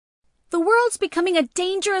world's becoming a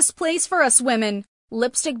dangerous place for us women.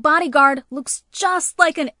 Lipstick Bodyguard looks just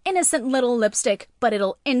like an innocent little lipstick, but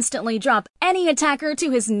it'll instantly drop any attacker to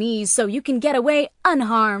his knees so you can get away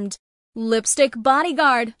unharmed. Lipstick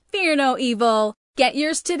Bodyguard, fear no evil. Get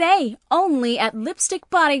yours today, only at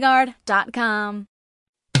lipstickbodyguard.com.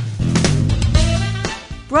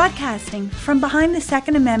 Broadcasting from behind the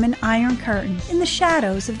Second Amendment Iron Curtain in the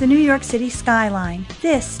shadows of the New York City skyline,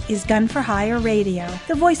 this is Gun for Hire Radio,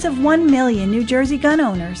 the voice of 1 million New Jersey gun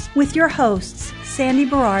owners, with your hosts, Sandy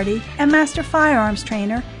Berardi and Master Firearms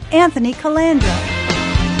Trainer, Anthony Calandra.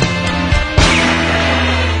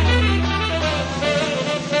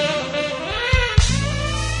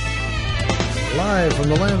 Live from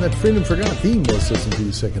the land that freedom forgot, the most listened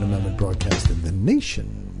to Second Amendment broadcast in the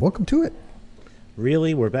nation. Welcome to it.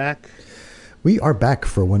 Really? We're back? We are back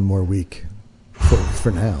for one more week,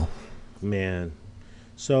 for now. Man.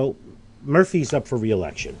 So, Murphy's up for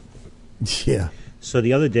re-election. Yeah. So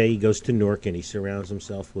the other day he goes to Newark and he surrounds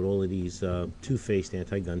himself with all of these two-faced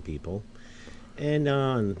anti-gun people.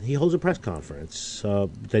 And he holds a press conference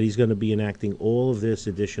that he's going to be enacting all of this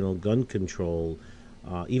additional gun control,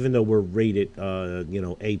 even though we're rated, A+++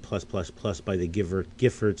 by the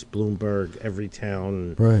Giffords, Bloomberg,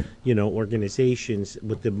 Everytown, right. Organizations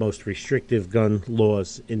with the most restrictive gun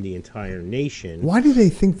laws in the entire nation. Why do they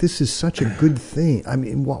think this is such a good thing? I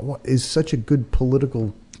mean, what is such a good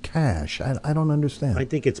political cash? I don't understand. I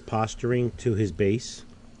think it's posturing to his base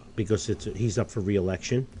because he's up for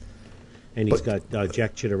re-election. And he's got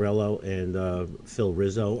Jack Ciattarello and Phil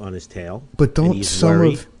Rizzo on his tail. But don't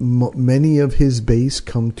many of his base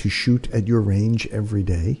come to shoot at your range every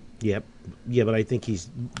day? Yep. Yeah, but I think he's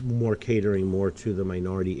catering more to the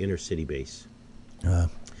minority inner city base.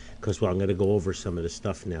 Because, I'm going to go over some of the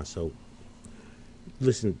stuff now. So,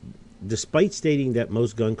 listen, despite stating that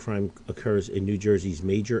most gun crime occurs in New Jersey's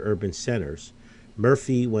major urban centers,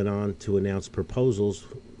 Murphy went on to announce proposals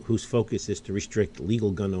whose focus is to restrict legal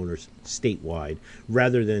gun owners statewide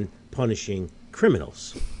rather than punishing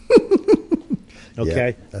criminals. Okay?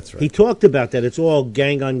 Yeah, that's right. He talked about that. It's all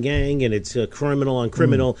gang on gang and it's criminal on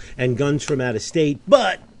criminal and guns from out of state,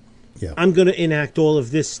 but I'm going to enact all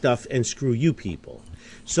of this stuff and screw you people.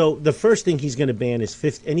 So the first thing he's going to ban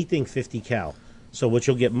is anything 50 cal. So what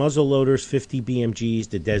you'll get muzzle loaders, 50 BMGs,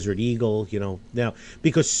 the Desert Eagle, now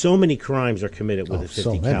because so many crimes are committed with a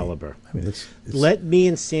 50 caliber. I mean, let me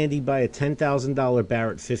and Sandy buy a $10,000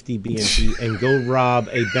 Barrett 50 BMG and go rob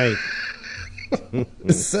a bank.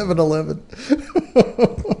 7-Eleven.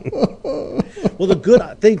 Well, the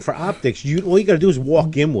good thing for optics, all you got to do is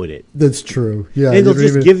walk in with it. That's true. Yeah, and they'll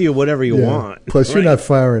just give you whatever you want. Plus, you're not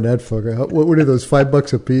firing that fucker. What are those,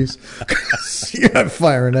 $5 a piece? You're not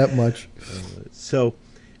firing that much. So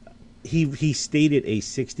he stated a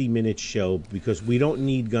 60-minute show because we don't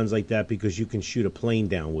need guns like that because you can shoot a plane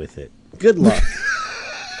down with it. Good luck.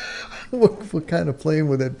 What kind of plane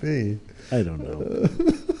would that be? I don't know.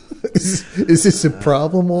 Is this a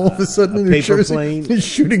problem all of a sudden in New Jersey? Plane?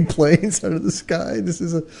 Shooting planes out of the sky. This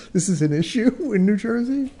is an issue in New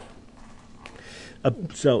Jersey.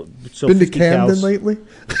 So been to Camden lately?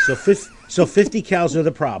 So 50 cals are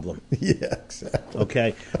the problem. Yeah, exactly.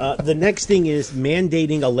 Okay. The next thing is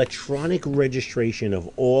mandating electronic registration of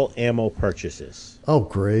all ammo purchases. Oh,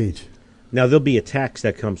 great. Now, there'll be a tax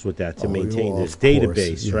that comes with that to maintain this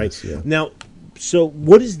database, yes, right? Yeah. Now, so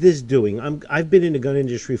what is this doing? I've been in the gun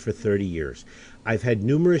industry for 30 years. I've had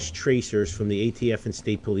numerous tracers from the ATF and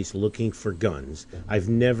state police looking for guns. I've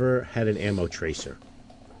never had an ammo tracer.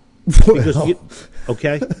 Because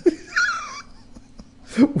okay?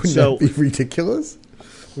 Wouldn't that be ridiculous?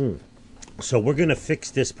 So we're going to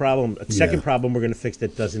fix this problem. Second problem we're going to fix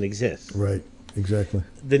that doesn't exist. Right, exactly.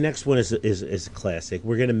 The next one is a classic.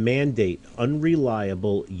 We're going to mandate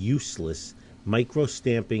unreliable, useless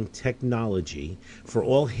micro-stamping technology for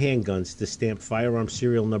all handguns to stamp firearm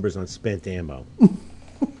serial numbers on spent ammo.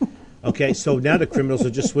 Okay, so now the criminals will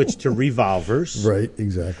just switch to revolvers. Right,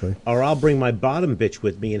 exactly. Or I'll bring my bottom bitch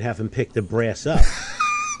with me and have him pick the brass up.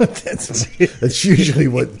 That's usually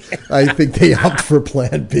what I think they opt for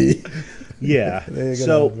Plan B. Yeah.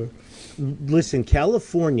 So, listen,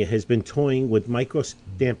 California has been toying with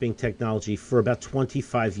micro-stamping technology for about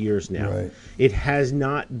 25 years now. Right. It has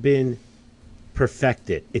not been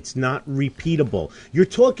perfected. It's not repeatable. You're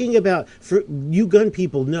talking about, for you gun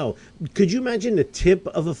people know, could you imagine the tip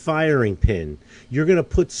of a firing pin? You're going to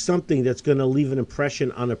put something that's going to leave an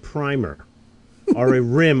impression on a primer or a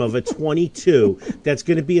rim of a 22 that's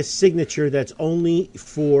going to be a signature that's only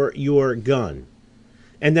for your gun.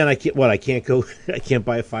 And then I can't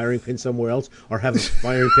buy a firing pin somewhere else or have a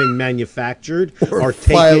firing pin manufactured or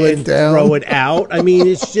take it and throw it out. I mean,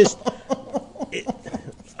 it's just,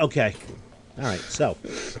 Okay. All right. So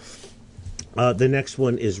the next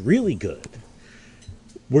one is really good.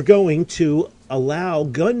 We're going to allow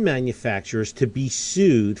gun manufacturers to be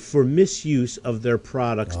sued for misuse of their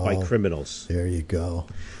products by criminals. There you go.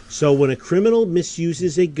 So when a criminal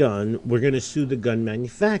misuses a gun, we're going to sue the gun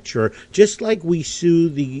manufacturer, just like we sue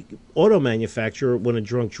the auto manufacturer when a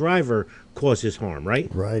drunk driver causes harm, right?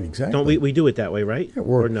 Right, exactly. Don't we do it that way, right? Yeah,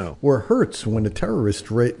 or no? Or hurts when a terrorist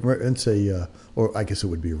rents a, or I guess it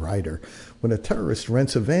would be a rider, when a terrorist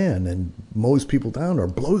rents a van and mows people down or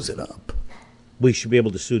blows it up. We should be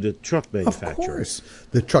able to sue the truck manufacturer. Of course.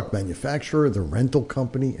 The truck manufacturer, the rental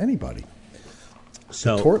company, anybody.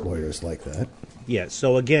 So the tort lawyers like that. Yeah,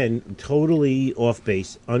 so again, totally off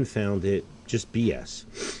base, unfounded, just BS.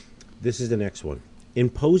 This is the next one.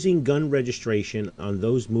 Imposing gun registration on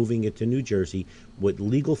those moving into New Jersey with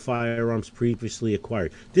legal firearms previously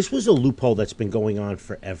acquired. This was a loophole that's been going on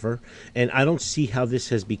forever, and I don't see how this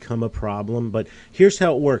has become a problem, but here's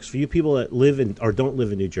how it works. For you people that live in or don't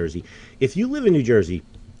live in New Jersey, if you live in New Jersey,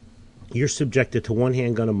 you're subjected to one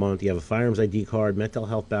handgun a month, you have a firearms ID card, mental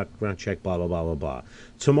health background check, blah, blah, blah, blah, blah.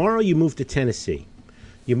 Tomorrow you move to Tennessee.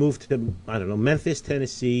 You move to, I don't know, Memphis,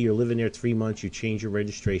 Tennessee. You're living there 3 months. You change your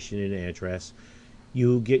registration and address.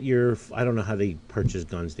 You get your, I don't know how they purchase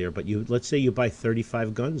guns there, but let's say you buy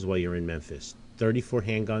 35 guns while you're in Memphis, 34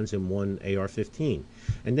 handguns and one AR-15.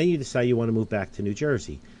 And then you decide you want to move back to New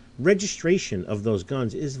Jersey. Registration of those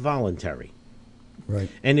guns is voluntary. Right.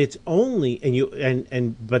 And it's only,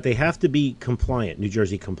 but they have to be compliant, New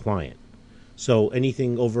Jersey compliant. So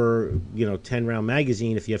anything over, 10-round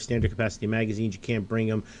magazine, if you have standard capacity magazines, you can't bring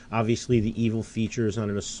them. Obviously, the evil features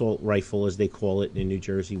on an assault rifle, as they call it in New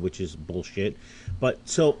Jersey, which is bullshit. But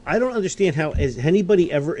so I don't understand how, has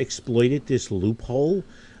anybody ever exploited this loophole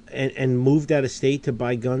and moved out of state to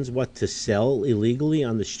buy guns, to sell illegally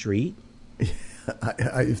on the street?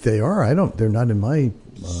 If they are, they're not in my...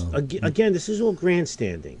 Again, this is all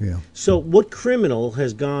grandstanding. Yeah. So what criminal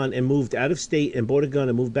has gone and moved out of state and bought a gun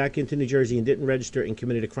and moved back into New Jersey and didn't register and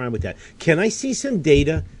committed a crime with that? Can I see some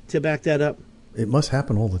data to back that up? It must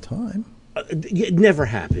happen all the time. It never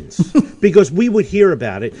happens because we would hear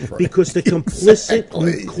about it Right. because the complicit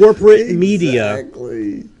corporate media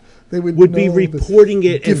they would be reporting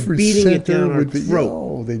it and beating it down our throat.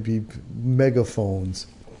 Oh, they'd be megaphones.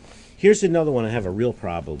 Here's another one I have a real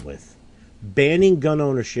problem with. Banning gun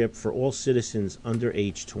ownership for all citizens under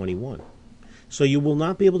age 21. So you will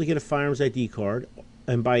not be able to get a firearms ID card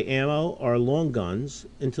and buy ammo or long guns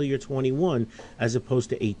until you're 21 as opposed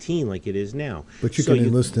to 18 like it is now. But you can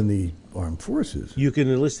enlist in the armed forces. You can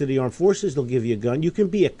enlist in the armed forces. They'll give you a gun. You can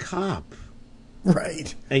be a cop.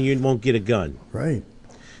 Right. And you won't get a gun. Right.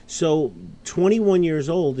 So 21 years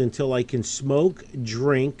old until I can smoke,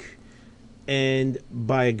 drink, and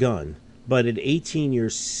buy a gun. But at 17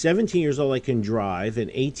 years old, I can drive. At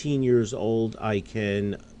 18 years old, I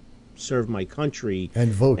can serve my country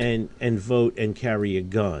and vote and vote and carry a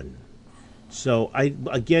gun. So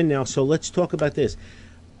so let's talk about this.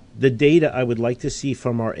 The data I would like to see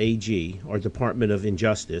from our AG, our Department of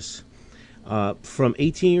Injustice, from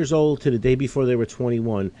 18 years old to the day before they were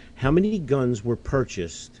 21, how many guns were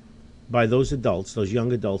purchased by those adults, those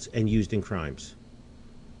young adults, and used in crimes?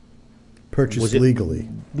 Purchased legally.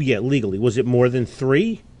 Yeah, legally. Was it more than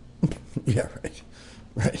 3? Yeah,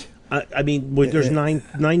 right. I mean, there's 9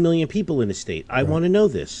 million people in the state. I want to know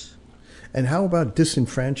this. And how about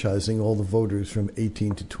disenfranchising all the voters from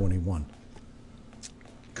 18 to 21?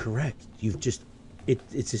 Correct. This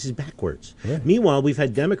is backwards. Right. Meanwhile, we've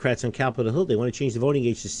had Democrats on Capitol Hill. They want to change the voting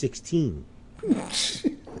age to 16.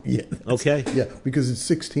 Yeah. Okay. Yeah, because at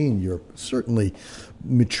 16, you're certainly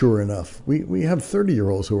mature enough. We have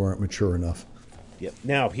 30-year-olds who aren't mature enough. Yep.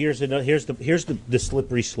 Now here's the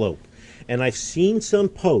slippery slope, and I've seen some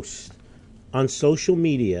posts on social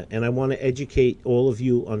media, and I want to educate all of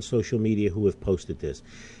you on social media who have posted this.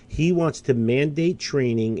 He wants to mandate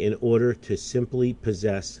training in order to simply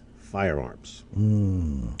possess firearms.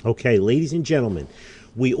 Okay, ladies and gentlemen.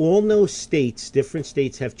 We all know different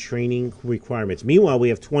states have training requirements. Meanwhile, we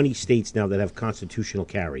have 20 states now that have constitutional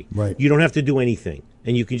carry. Right. You don't have to do anything,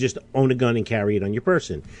 and you can just own a gun and carry it on your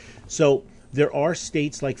person. So there are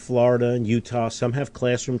states like Florida and Utah. Some have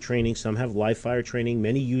classroom training. Some have live fire training.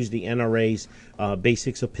 Many use the NRA's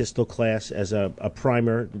Basics of Pistol class as a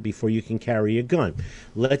primer before you can carry a gun.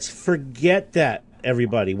 Let's forget that.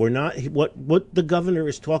 Everybody, we're not. What the governor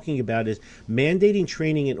is talking about is mandating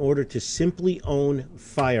training in order to simply own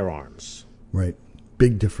firearms. Right.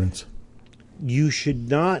 Big difference. You should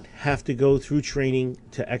not have to go through training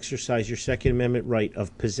to exercise your Second Amendment right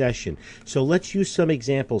of possession. So let's use some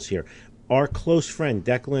examples here. Our close friend,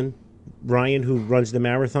 Declan Ryan, who runs the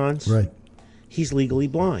marathons, Right. he's legally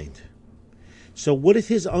blind. So what if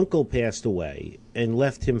his uncle passed away and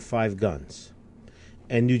left him 5 guns?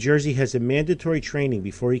 And New Jersey has a mandatory training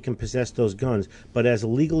before he can possess those guns, but as a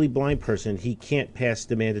legally blind person, he can't pass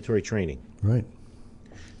the mandatory training. Right.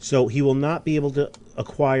 So he will not be able to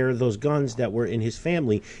acquire those guns that were in his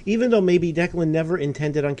family, even though maybe Declan never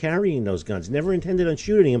intended on carrying those guns, never intended on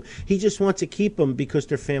shooting them. He just wants to keep them because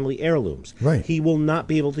they're family heirlooms. Right. He will not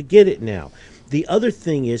be able to get it now. The other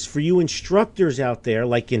thing is, for you instructors out there,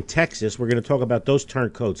 like in Texas, we're going to talk about those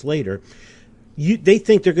turncoats later, they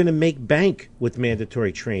think they're going to make bank with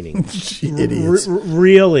mandatory training. Idiots.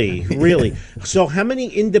 Really. So how many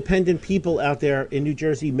independent people out there in New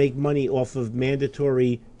Jersey make money off of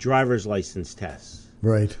mandatory driver's license tests?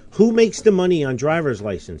 Right. Who makes the money on driver's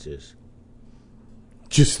licenses?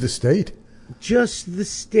 Just the state. Just the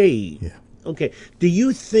state. Yeah. Okay. Do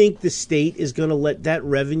you think the state is going to let that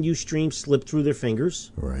revenue stream slip through their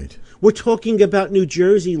fingers? Right. We're talking about New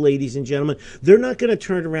Jersey, ladies and gentlemen. They're not going to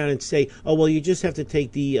turn around and say, "Oh, well, you just have to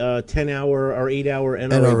take the 10-hour or 8-hour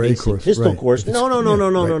NRA basic course, pistol right. course." No.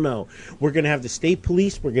 Right. We're going to have the state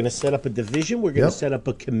police. We're going to set up a division. We're going to set up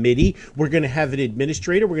a committee. We're going to have an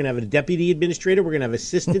administrator. We're going to have a deputy administrator. We're going to have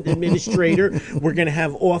assistant administrator. We're going to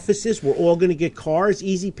have offices. We're all going to get cars,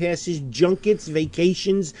 easy passes, junkets,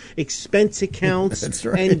 vacations, expense accounts, That's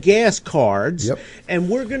right. and gas cards. Yep. And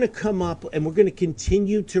we're going to come up and we're going to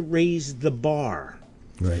continue to raise the bar.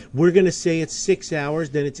 Right. We're going to say it's 6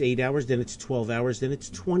 hours, then it's 8 hours, then it's 12 hours, then it's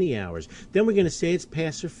 20 hours. Then we're going to say it's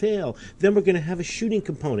pass or fail. Then we're going to have a shooting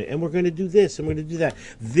component, and we're going to do this, and we're going to do that.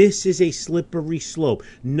 This is a slippery slope.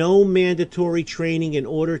 No mandatory training in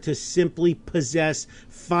order to simply possess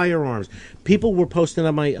firearms. People were posting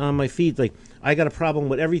on my feed like, I got a problem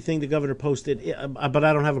with everything the governor posted, but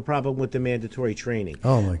I don't have a problem with the mandatory training.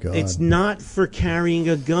 Oh, my God. It's not for carrying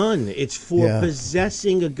a gun. It's for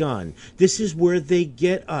possessing a gun. This is where they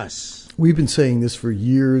get us. We've been saying this for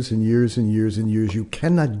years and years and years and years. You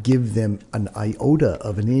cannot give them an iota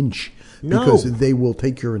of an inch because they will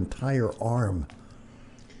take your entire arm.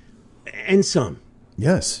 And some.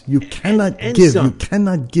 Yes, you cannot and give. some. You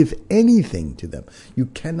cannot give anything to them. You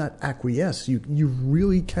cannot acquiesce. You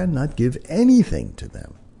really cannot give anything to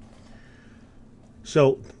them.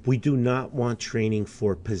 So we do not want training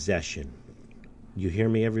for possession. You hear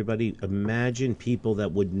me, everybody? Imagine people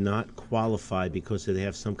that would not qualify because they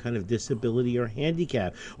have some kind of disability or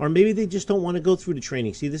handicap, or maybe they just don't want to go through the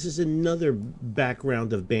training. See, this is another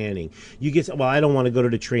background of banning. You get, well, I don't want to go to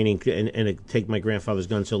the training and take my grandfather's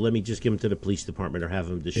gun, so let me just give him to the police department or have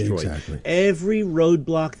him destroyed. Exactly. Every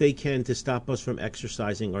roadblock they can to stop us from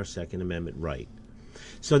exercising our Second Amendment right.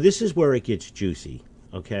 So this is where it gets juicy.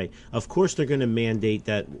 Okay, of course they're going to mandate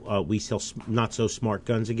that we sell not so smart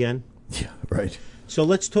guns again. Yeah, right. So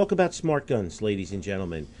let's talk about smart guns, ladies and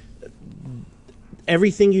gentlemen.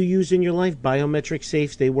 Everything you use in your life, biometric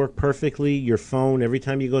safes, they work perfectly. Your phone, every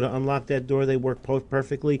time you go to unlock that door, they work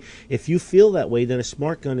perfectly. If you feel that way, then a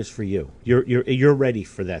smart gun is for you. You're ready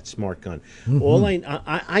for that smart gun. Mm-hmm.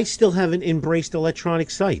 I still haven't embraced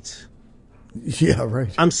electronic sights. Yeah,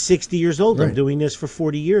 right. I'm 60 years old. Right. I'm doing this for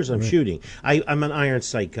 40 years. I'm shooting. I'm an iron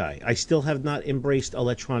sight guy. I still have not embraced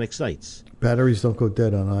electronic sights. Batteries don't go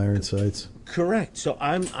dead on iron sights. Correct. So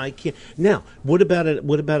I can't. Now, what about a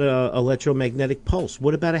electromagnetic pulse?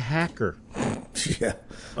 What about a hacker? Yeah.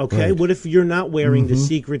 Okay. Right. What if you're not wearing the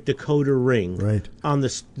secret decoder ring Right. on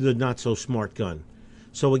the not so smart gun?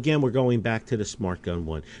 So again, we're going back to the smart gun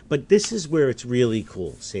one. But this is where it's really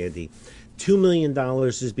cool, Sandy. $2 million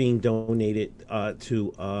is being donated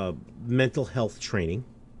to mental health training.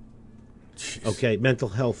 Jeez. Okay, mental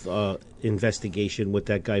health investigation with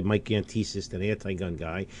that guy, Mike Gantisis, an anti-gun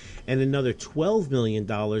guy. And another $12 million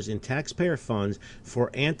in taxpayer funds for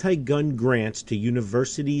anti-gun grants to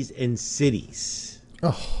universities and cities.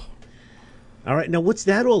 Oh. All right, now what's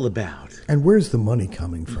that all about? And where's the money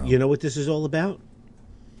coming from? You know what this is all about?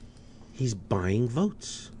 He's buying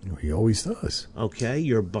votes. He always does. Okay,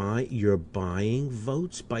 you're buying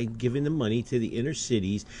votes by giving the money to the inner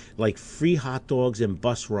cities, like free hot dogs and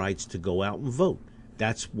bus rides to go out and vote.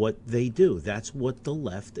 That's what they do. That's what the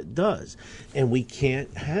left does. And we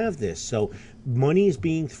can't have this. So money is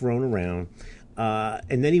being thrown around,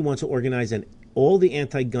 and then he wants to organize all the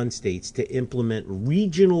anti-gun states to implement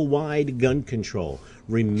regional-wide gun control.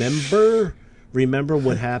 Remember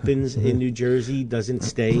what happens in New Jersey doesn't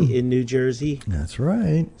stay in New Jersey? That's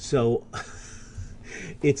right. So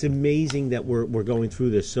it's amazing that we're going through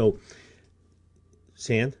this. So,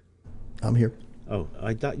 Sand? I'm here. Oh,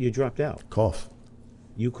 I thought you dropped out. Cough.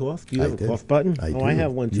 You cough? Do you have I a did. cough button? I I do.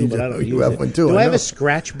 have one too, You but I do. don't You use have it. one too, Do I I have know. a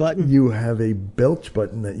scratch button? You have a belch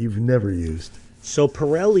button that you've never used. So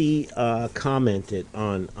Pirelli commented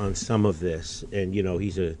on some of this, and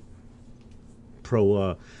he's a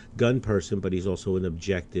pro gun person, but he's also an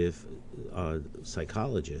objective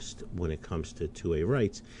psychologist when it comes to 2A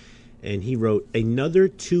rights. And he wrote, another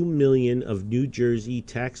 $2 million of New Jersey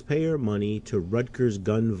taxpayer money to Rutgers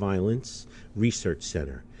Gun Violence Research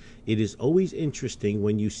Center. It is always interesting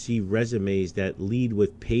when you see resumes that lead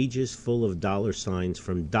with pages full of dollar signs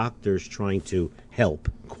from doctors trying to help,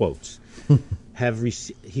 quotes.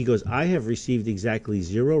 He goes, I have received exactly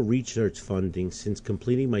zero research funding since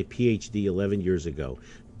completing my PhD 11 years ago.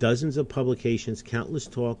 Dozens of publications, countless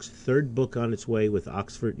talks, third book on its way with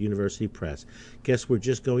Oxford University Press. Guess we're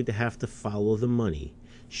just going to have to follow the money.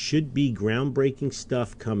 Should be groundbreaking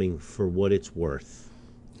stuff coming for what it's worth.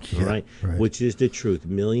 All right? Which is the truth.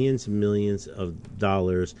 Millions and millions of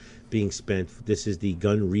dollars being spent. This is the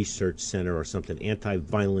Gun Research Center or something,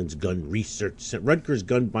 Anti-Violence Gun Research Center, Rutgers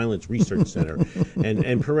Gun Violence Research Center.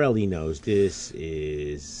 and Pirelli knows this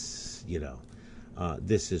is,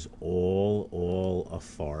 this is all a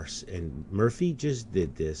farce. And Murphy just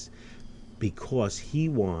did this because he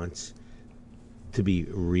wants to be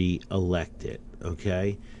re-elected,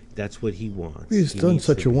 okay? That's what he wants. He's done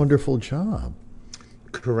such a wonderful job.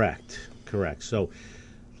 Correct. So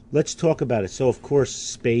let's talk about it. So, of course,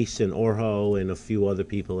 Space and Orho and a few other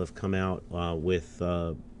people have come out with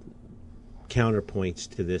counterpoints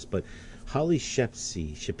to this. But Holly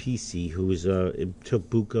Shapisi, who took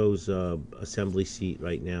Bucco's assembly seat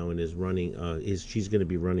right now and is running, she's going to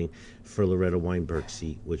be running for Loretta Weinberg's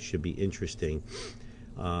seat, which should be interesting.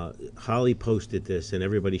 Holly posted this, and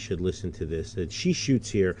everybody should listen to this. That she shoots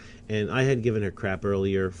here, and I had given her crap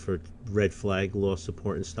earlier for red flag law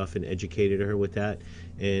support and stuff, and educated her with that.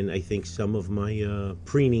 And I think some of my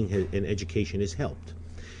preening and education has helped.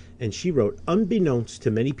 And she wrote, unbeknownst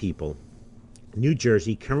to many people, New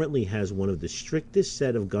Jersey currently has one of the strictest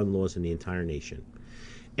set of gun laws in the entire nation.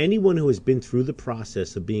 Anyone who has been through the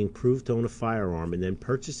process of being proved to own a firearm and then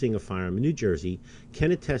purchasing a firearm in New Jersey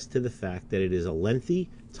can attest to the fact that it is a lengthy,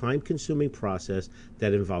 time-consuming process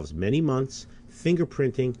that involves many months,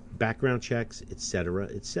 fingerprinting, background checks, etc.,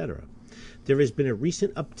 etc. There has been a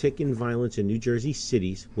recent uptick in violence in New Jersey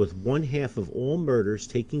cities, with 1/2 of all murders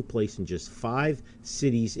taking place in just 5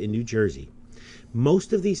 cities in New Jersey.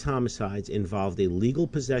 Most of these homicides involved a legal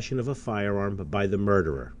possession of a firearm by the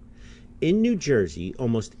murderer. In New Jersey,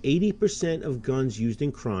 almost 80% of guns used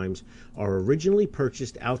in crimes are originally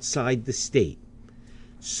purchased outside the state.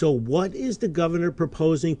 So what is the governor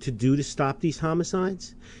proposing to do to stop these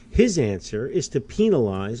homicides? His answer is to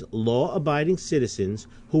penalize law-abiding citizens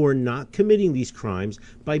who are not committing these crimes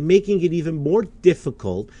by making it even more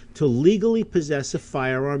difficult to legally possess a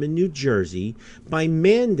firearm in New Jersey, by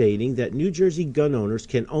mandating that New Jersey gun owners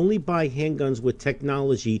can only buy handguns with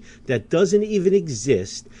technology that doesn't even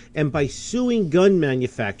exist, and by suing gun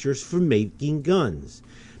manufacturers for making guns.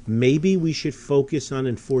 Maybe we should focus on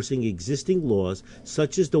enforcing existing laws,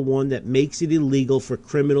 such as the one that makes it illegal for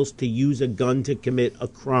criminals to use a gun to commit a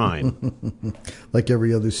crime. Like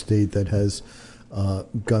every other state that has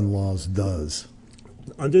gun laws does.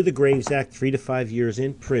 Under the Graves Act, 3 to 5 years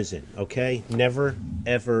in prison, okay? Never,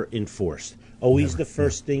 ever enforced. Always the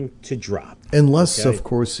first thing to drop. Unless, okay? of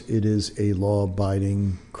course, it is a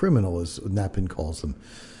law-abiding criminal, as Knappin calls them.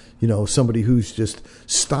 Somebody who's just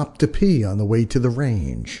stopped to pee on the way to the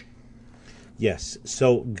range. Yes.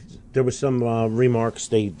 So there was some remarks.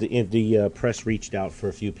 The press reached out for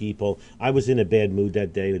a few people. I was in a bad mood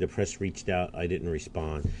that day. The press reached out. I didn't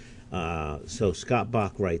respond. So Scott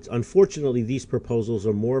Bach writes, unfortunately, these proposals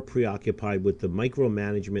are more preoccupied with the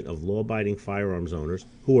micromanagement of law-abiding firearms owners,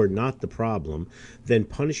 who are not the problem, than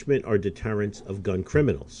punishment or deterrence of gun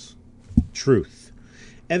criminals. Truth.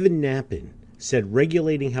 Evan Knappin said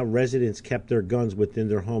regulating how residents kept their guns within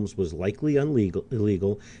their homes was likely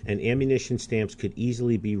illegal, and ammunition stamps could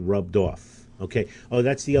easily be rubbed off. Okay. Oh,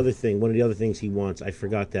 that's the other thing. One of the other things he wants, I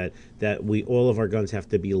forgot that all of our guns have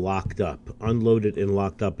to be locked up, unloaded and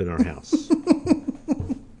locked up in our house.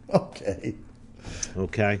 Okay.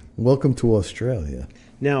 Okay. Welcome to Australia.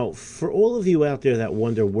 Now, for all of you out there that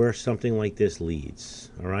wonder where something like this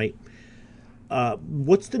leads, all right,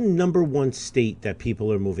 what's the number one state that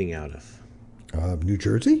people are moving out of? New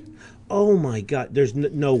Jersey? Oh my God! There's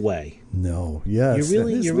no way. No. Yes.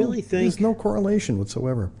 You really think there's no correlation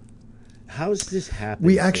whatsoever? How's this happening?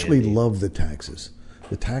 We actually Sandy? love the taxes.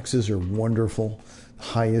 The taxes are wonderful.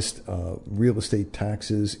 Highest real estate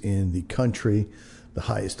taxes in the country, the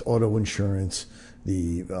highest auto insurance,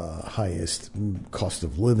 the highest cost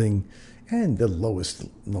of living, and the lowest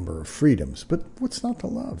number of freedoms. But what's not to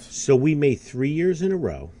love? So we made 3 years in a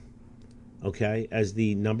row, okay, as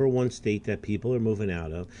the number one state that people are moving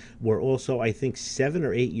out of. We're also, I think, 7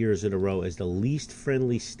 or 8 years in a row as the least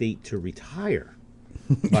friendly state to retire,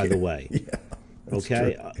 by the way. Yeah,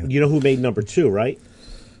 okay? true. You know who made number 2, right?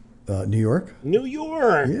 New York? New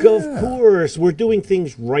York, Yeah. of course. We're doing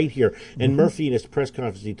things right here. And Murphy, in his press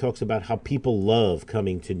conference, he talks about how people love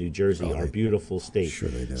coming to New Jersey, our beautiful state. Sure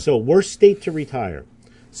they do. So, worst state to retire.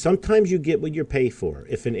 Sometimes you get what you pay for.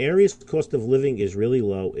 If an area's cost of living is really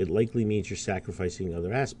low, it likely means you're sacrificing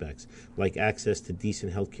other aspects, like access to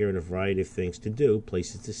decent health care and a variety of things to do,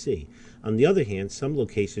 places to see. On the other hand, some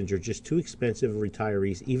locations are just too expensive for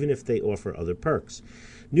retirees, even if they offer other perks.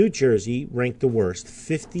 New Jersey ranked the worst,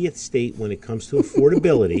 50th state when it comes to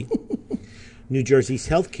affordability. New Jersey's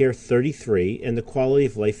health care, 33, and the quality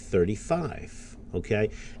of life, 35. Okay?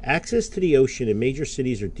 Access to the ocean in major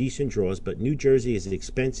cities are decent draws, but New Jersey is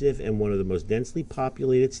expensive and one of the most densely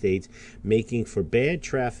populated states, making for bad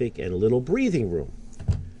traffic and little breathing room.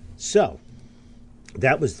 So,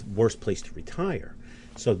 that was the worst place to retire.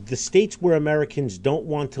 So, the states where Americans don't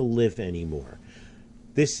want to live anymore.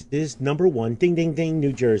 This is number 1, ding, ding, ding,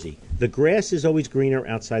 New Jersey. The grass is always greener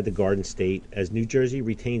outside the Garden State, as New Jersey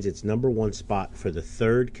retains its number 1 spot for the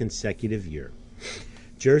 3rd consecutive year.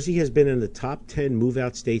 Jersey has been in the top 10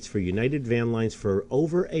 move-out states for United Van Lines for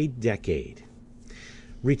over a decade.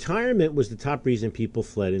 Retirement was the top reason people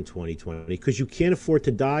fled in 2020, because you can't afford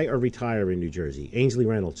to die or retire in New Jersey. Ainsley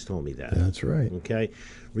Reynolds told me that. That's right. Okay?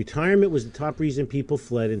 Retirement was the top reason people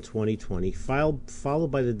fled in 2020,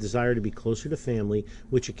 followed by the desire to be closer to family,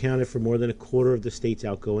 which accounted for more than a quarter of the state's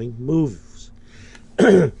outgoing moves.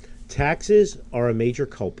 Taxes are a major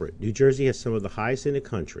culprit. New Jersey has some of the highest in the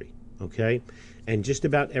country, okay? And just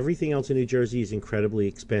about everything else in New Jersey is incredibly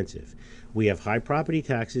expensive. We have high property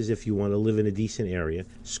taxes if you want to live in a decent area.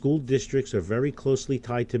 School districts are very closely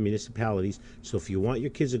tied to municipalities, so if you want your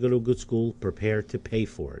kids to go to a good school, prepare to pay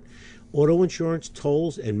for it. Auto insurance,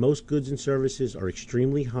 tolls, and most goods and services are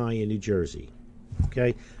extremely high in New Jersey.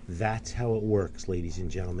 Okay? That's how it works, ladies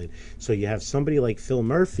and gentlemen. So you have somebody like Phil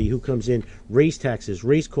Murphy who comes in, raise taxes,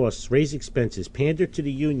 raise costs, raise expenses, pander to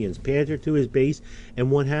the unions, pander to his base,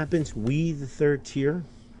 and what happens? We, the third tier,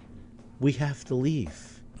 we have to leave.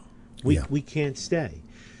 We can't stay.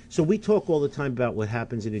 So we talk all the time about what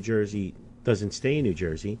happens in New Jersey doesn't stay in New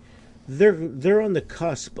Jersey. They're on the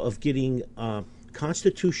cusp of getting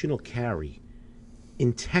constitutional carry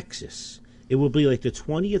in Texas. It will be like the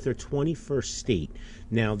 20th or 21st state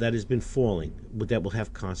now that has been falling, but that will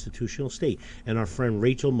have constitutional state. And our friend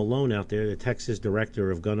Rachel Malone out there, the Texas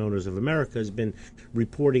director of Gun Owners of America, has been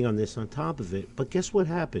reporting on this on top of it. But guess what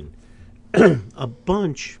happened? A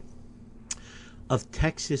bunch of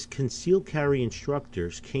Texas concealed carry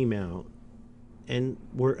instructors came out and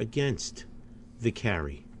were against the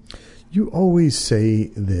carry. You always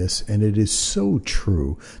say this, and it is so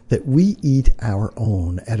true, that we eat our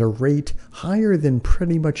own at a rate higher than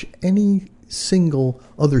pretty much any single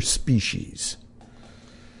other species.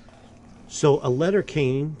 So a letter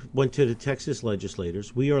went to the Texas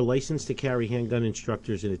legislators. We are licensed to carry handgun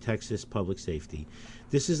instructors in the Texas Public Safety.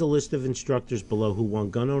 This is a list of instructors below who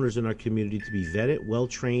want gun owners in our community to be vetted,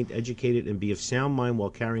 well-trained, educated, and be of sound mind while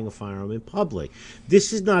carrying a firearm in public.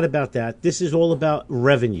 This is not about that. This is all about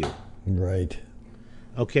revenue. Right.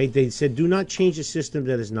 Okay, they said do not change a system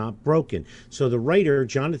that is not broken. So the writer,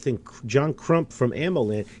 John Crump from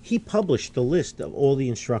AmmoLand, he published the list of all the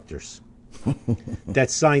instructors that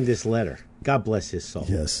signed this letter. God bless his soul.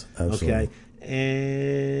 Yes, absolutely. Okay,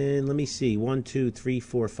 and let me see. 1, 2, 3,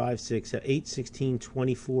 4, 5, 6, 7, 8, 16,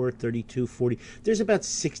 24, 32, 40. There's about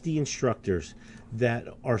 60 instructors that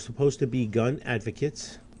are supposed to be gun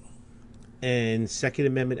advocates and Second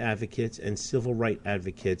Amendment advocates and civil rights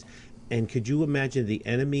advocates. And could you imagine the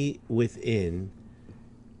enemy within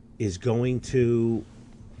is going to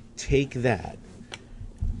take that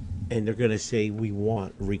and they're going to say, we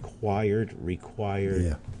want required.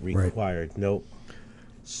 Yeah, Right. Nope.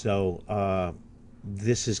 So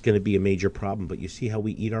this is going to be a major problem. But you see how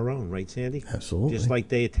we eat our own, right, Sandy? Absolutely. Just like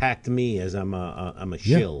they attacked me as I'm a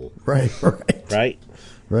shill. Right.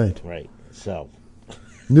 Right. So.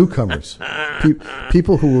 Newcomers.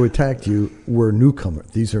 People who attacked you were newcomers.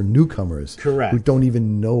 These are newcomers. Correct. Who don't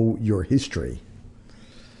even know your history.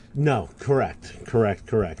 No, correct.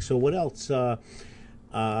 So what else?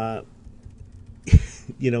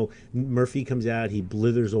 Murphy comes out, he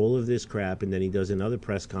blithers all of this crap, and then he does another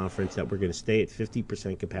press conference that we're going to stay at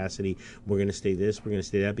 50% capacity. We're going to stay this, we're going to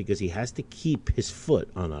stay that, because he has to keep his foot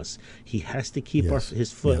on us. He has to keep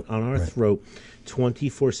his foot on our throat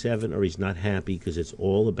 24/7, or he's not happy, because it's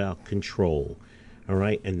all about control. All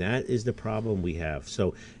right? And that is the problem we have.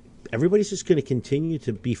 So everybody's just going to continue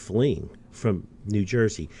to be fleeing from New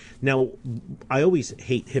Jersey. Now, I always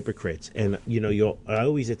hate hypocrites, and I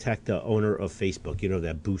always attack the owner of Facebook.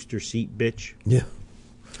 That booster seat bitch. Yeah.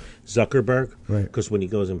 Zuckerberg, right? Because when he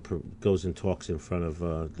goes and talks in front of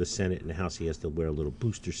the Senate and the House, he has to wear a little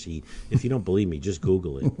booster seat. If you don't believe me, just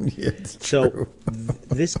Google it. Yeah, it's so true.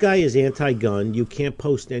 This guy is anti-gun. You can't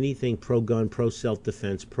post anything pro-gun,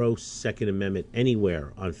 pro-self-defense, pro-Second Amendment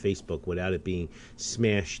anywhere on Facebook without it being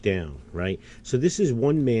smashed down, right? So this is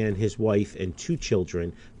one man, his wife, and 2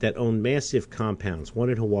 children that own massive compounds,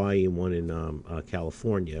 one in Hawaii and one in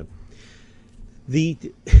California.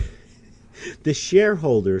 The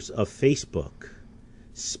shareholders of Facebook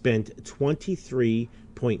spent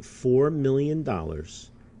 $23.4 million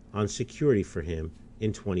on security for him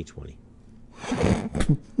in 2020.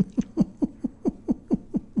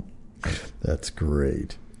 That's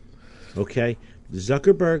great. Okay.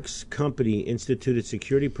 Zuckerberg's company instituted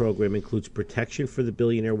security program includes protection for the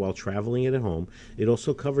billionaire while traveling at home. It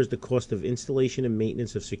also covers the cost of installation and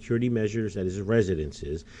maintenance of security measures at his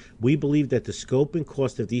residences. We believe that the scope and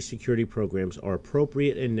cost of these security programs are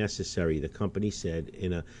appropriate and necessary, the company said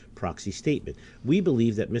in a proxy statement. We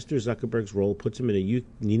believe that Mr. Zuckerberg's role puts him in a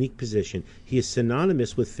unique position. He is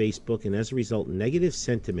synonymous with Facebook, and as a result, negative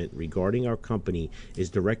sentiment regarding our company is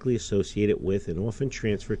directly associated with and often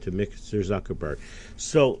transferred to Mr. Zuckerberg.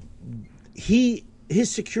 So his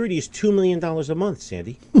security is $2 million a month,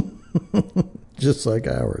 Sandy. Just like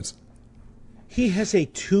ours. He has a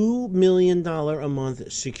 $2 million a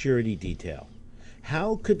month security detail.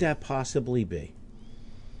 How could that possibly be?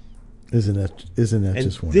 Isn't that just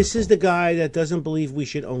wonderful? This is the guy that doesn't believe we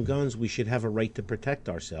should own guns. We should have a right to protect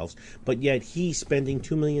ourselves. But yet he's spending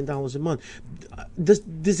 $2 million a month.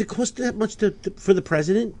 Does it cost that much for the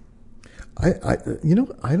president? I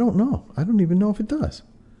don't know. I don't even know if it does.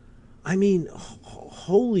 I mean,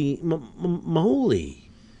 holy moly!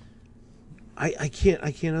 I can't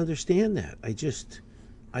understand that.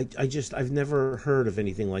 I've never heard of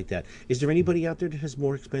anything like that. Is there anybody out there that has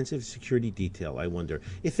more expensive security detail? I wonder.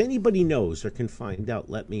 If anybody knows or can find out,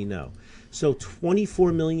 let me know. So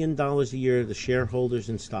 $24 million a year the shareholders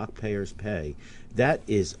and stock payers pay. That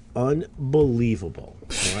is unbelievable.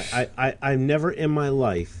 I've never in my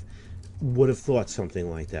life would have thought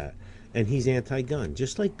something like that. And he's anti-gun,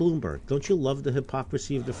 just like Bloomberg. Don't you love the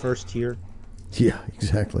hypocrisy of the first tier? Yeah,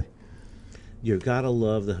 exactly. You gotta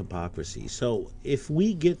love the hypocrisy. So if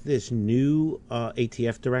we get this new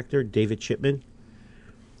ATF director, David Chipman,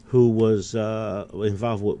 who was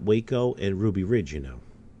involved with Waco and Ruby Ridge, yeah,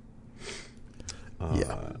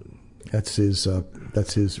 that's his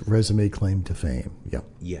resume claim to fame. Yeah.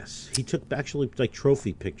 Yes, he took actually like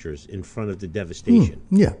trophy pictures in front of the devastation.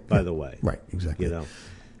 Yeah. By the way. Right. Exactly.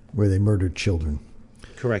 Where they murdered children.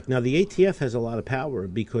 Correct. Now the ATF has a lot of power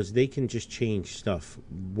because they can just change stuff,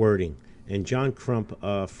 wording. And John Crump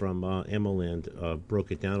from Emmeland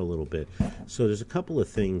broke it down a little bit. So there's a couple of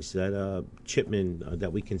things that Chipman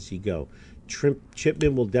that we can see go.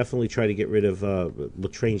 Chipman will definitely try to get rid of, will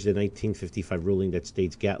change the 1955 ruling that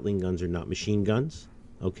states Gatling guns are not machine guns,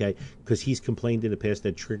 okay? Because he's complained in the past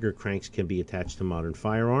that trigger cranks can be attached to modern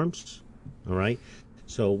firearms, all right?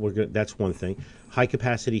 So that's one thing.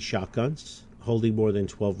 High-capacity shotguns holding more than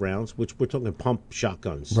 12 rounds, which we're talking pump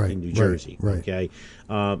shotguns in New Jersey, okay?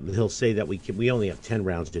 He'll say that we only have 10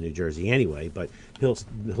 rounds in New Jersey anyway, but he's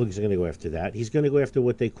going to go after that. He's going to go after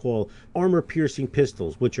what they call armor-piercing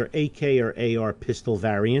pistols, which are AK or AR pistol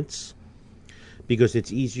variants, because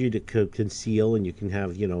it's easier to conceal and you can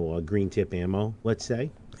have, green tip ammo, let's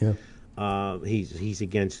say. Yeah. He's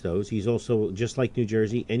against those. He's also, just like New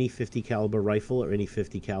Jersey, any .50 caliber rifle or any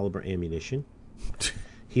 .50 caliber ammunition.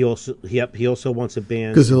 He also wants a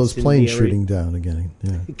ban because of those planes shooting down again.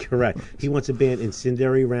 Yeah. Correct. He wants to ban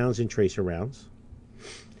incendiary rounds and tracer rounds.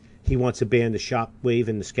 He wants to ban the shockwave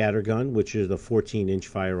and the scatter gun, which are the 14-inch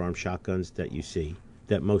firearm shotguns that you see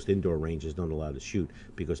that most indoor ranges don't allow to shoot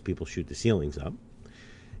because people shoot the ceilings up.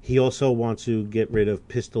 He also wants to get rid of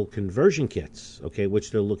pistol conversion kits, okay, which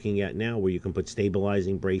they're looking at now, where you can put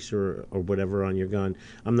stabilizing bracer or whatever on your gun.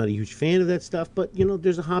 I'm not a huge fan of that stuff, but,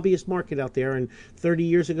 there's a hobbyist market out there, and 30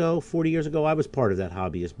 years ago, 40 years ago, I was part of that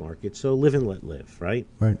hobbyist market, so live and let live, right?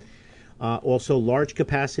 Right. Also, large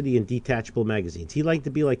capacity and detachable magazines. He liked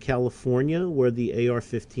to be like California, where the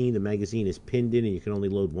AR-15, the magazine is pinned in and you can only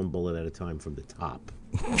load one bullet at a time from the top.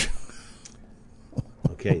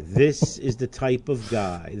 Okay, this is the type of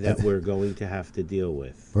guy that we're going to have to deal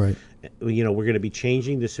with. Right. You know, we're going to be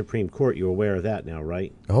changing the Supreme Court. You're aware of that now,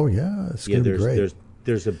 right? Oh, yeah. It's going to be great.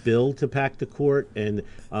 There's a bill to pack the court, and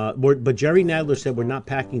but Jerry Nadler said we're not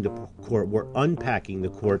packing the court, we're unpacking the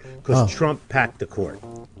court because Trump packed the court.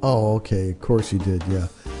 Oh, okay. Of course he did, yeah.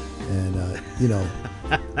 And, you know,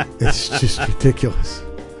 it's just ridiculous.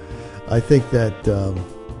 I think that,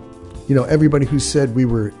 you know, everybody who said we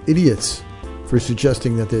were idiots for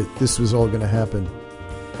suggesting that this was all going to happen,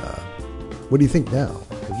 what do you think now?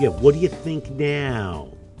 Yeah, what do you think now?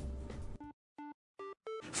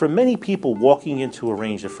 For many people, walking into a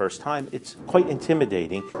range the first time, it's quite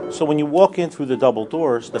intimidating. So when you walk in through the double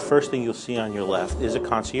doors, the first thing you'll see on your left is a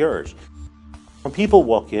concierge. When people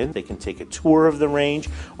walk in, they can take a tour of the range,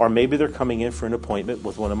 or maybe they're coming in for an appointment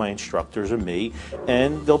with one of my instructors or me,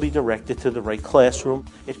 and they'll be directed to the right classroom.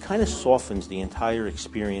 It kind of softens the entire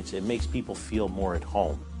experience. It makes people feel more at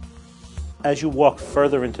home. As you walk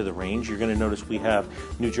further into the range, you're going to notice we have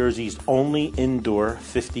New Jersey's only indoor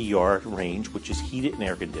 50-yard range, which is heated and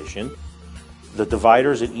air-conditioned. The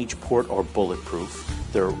dividers at each port are bulletproof.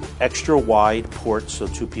 They're extra wide ports so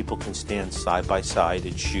two people can stand side by side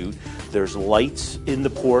and shoot. There's lights in the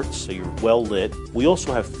ports, so you're well lit. We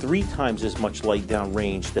also have 3 times as much light down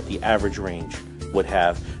range that the average range would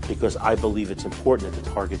have, because I believe it's important that the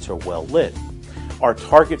targets are well lit. Our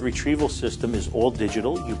target retrieval system is all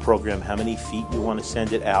digital. You program how many feet you want to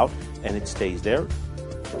send it out, and it stays there.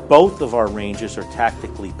 Both of our ranges are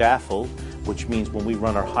tactically baffled, which means when we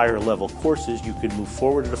run our higher level courses, you can move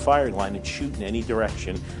forward to the firing line and shoot in any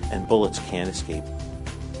direction, and bullets can't escape.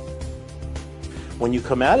 When you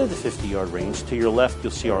come out of the 50-yard range, to your left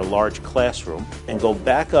you'll see our large classroom, and go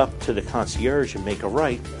back up to the concierge and make a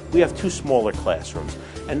right. We have 2 smaller classrooms,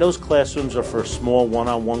 and those classrooms are for small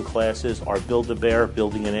one-on-one classes, our Build-A-Bear,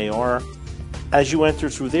 building an AR. As you enter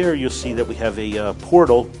through there, you'll see that we have a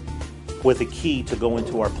portal with a key to go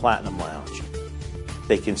into our Platinum Lounge.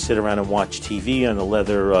 They can sit around and watch TV on the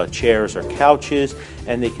leather chairs or couches,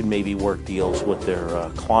 and they can maybe work deals with their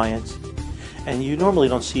clients. And you normally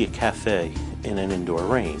don't see a cafe in an indoor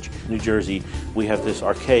range. In New Jersey, we have this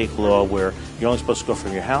archaic law where you're only supposed to go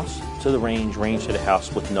from your house to the range to the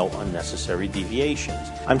house with no unnecessary deviations.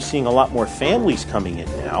 I'm seeing a lot more families coming in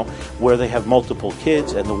now where they have multiple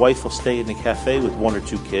kids, and the wife will stay in the cafe with 1 or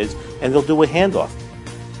 2 kids, and they'll do a handoff.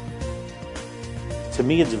 To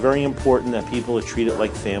me, it's very important that people are treated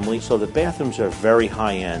like family, so the bathrooms are very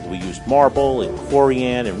high-end. We use marble and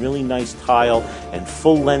corian and really nice tile and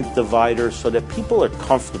full-length dividers so that people are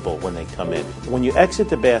comfortable when they come in. When you exit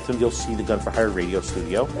the bathroom, you'll see the Gun for Hire radio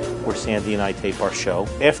studio, where Sandy and I tape our show.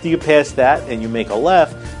 After you pass that and you make a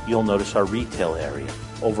left, you'll notice our retail area.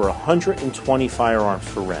 Over 120 firearms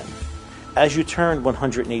for rent. As you turn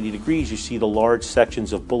 180 degrees, you see the large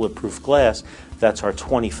sections of bulletproof glass. That's our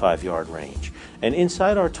 25-yard range. And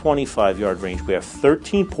inside our 25-yard range, we have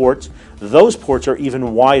 13 ports. Those ports are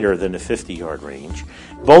even wider than the 50-yard range.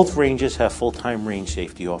 Both ranges have full-time range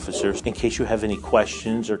safety officers. In case you have any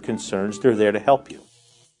questions or concerns, they're there to help you.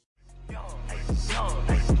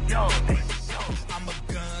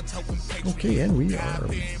 Okay, and we are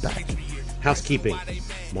back. Housekeeping.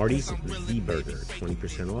 Marty's V-Burger,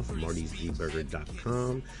 20% off at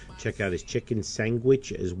martysvburger.com. Check out his chicken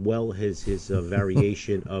sandwich as well as his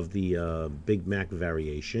variation of the Big Mac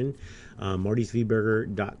variation.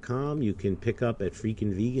 martysvburger.com. You can pick up at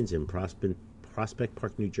Freakin' Vegans in Prospect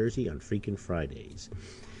Park, New Jersey on Freakin' Fridays.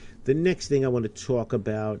 The next thing I want to talk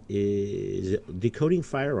about is Decoding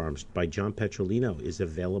Firearms by John Petrolino is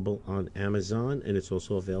available on Amazon, and it's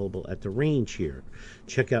also available at the range here.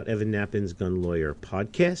 Check out Evan Knappin's Gun Lawyer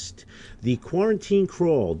podcast. The Quarantine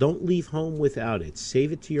Crawl, don't leave home without it.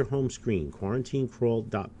 Save it to your home screen,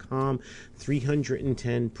 quarantinecrawl.com.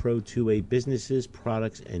 310 Pro 2A businesses,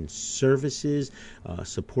 products, and services.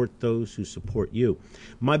 Support those who support you.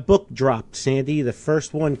 My book dropped, Sandy. The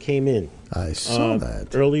first one came in. I saw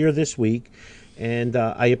that earlier this week, and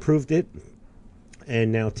I approved it.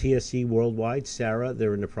 And now TSC Worldwide, Sarah,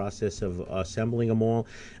 they're in the process of assembling them all.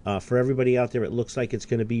 For everybody out there, it looks like it's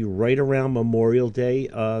going to be right around Memorial Day.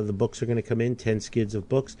 The books are going to come in, 10 skids of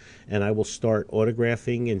books, and I will start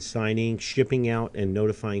autographing and signing, shipping out, and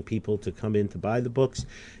notifying people to come in to buy the books.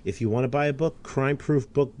 If you want to buy a book,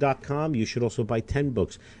 crimeproofbook.com. You should also buy 10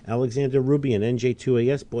 books. Alexander Rubian,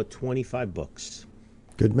 NJ2AS, bought 25 books.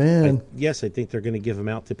 Good man. I think they're going to give them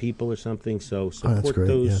out to people or something, so support great,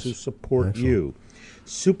 those yes. who support Excellent. you.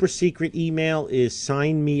 Super secret email is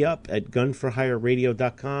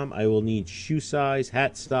signmeup@gunforhireradio.com. I will need shoe size,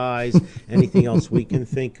 hat size, anything else we can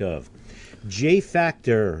think of. J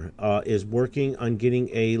Factor is working on getting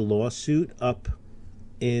a lawsuit up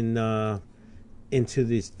into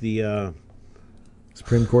the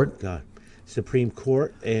Supreme Court. Supreme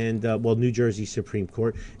Court and New Jersey Supreme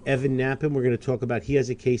Court. Evan Nappen, we're going to talk about. He has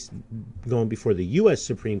a case going before the U.S.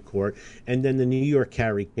 Supreme Court, and then the New York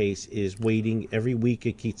carry case is waiting every week.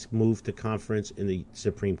 It gets moved to conference in the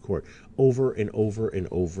Supreme Court over and over and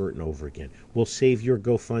over and over again. We'll save your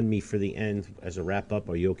GoFundMe for the end as a wrap up.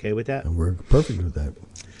 Are you okay with that? We're perfect with that.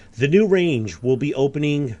 The new range will be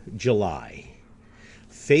opening July.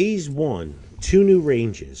 Phase 1, 2 new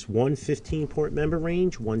ranges, one 15-port member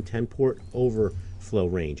range, one 10-port overflow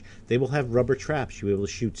range. They will have rubber traps. You'll be able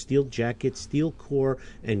to shoot steel jackets, steel core,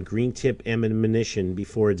 and green tip ammunition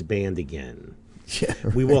before it's banned again. Yeah,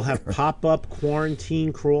 right, we will have pop-up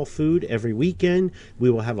quarantine crawl food every weekend. We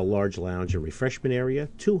will have a large lounge and refreshment area,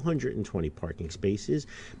 220 parking spaces,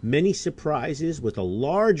 many surprises with a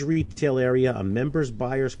large retail area, a members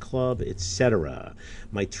buyers club, etc.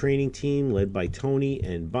 My training team, led by Tony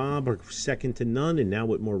and Bob, are second to none, and now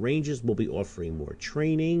with more ranges, we'll be offering more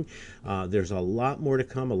training. There's a lot more to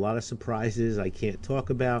come, a lot of surprises I can't talk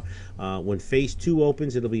about. When Phase 2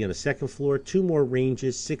 opens, it'll be on the second floor, 2 more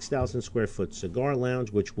ranges, 6,000 square foot cigar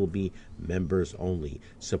lounge, which will be members only.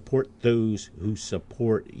 Support those who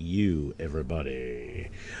support you, everybody.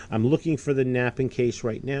 I'm looking for the Nappen case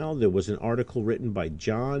right now. There was an article written by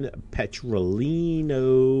John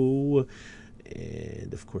Petrolino,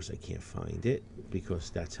 and of course I can't find it because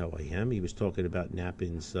that's how I am. He was talking about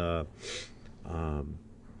Nappen's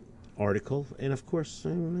article, and of course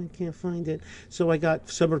I can't find it. So I got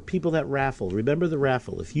some people that raffle. Remember the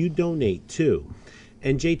raffle. If you donate to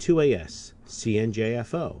NJ2AS,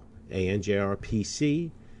 CNJFO, ANJRPC,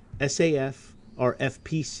 SAF, or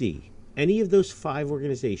FPC, any of those 5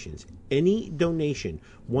 organizations, any donation,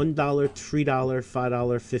 $1, $3,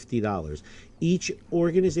 $5, $50, each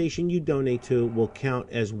organization you donate to will count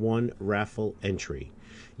as one raffle entry.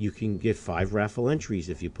 You can get 5 raffle entries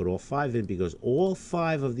if you put all 5 in, because all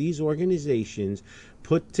 5 of these organizations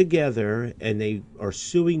put together, and they are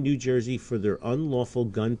suing New Jersey for their unlawful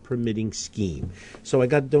gun permitting scheme. So I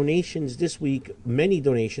got donations this week, many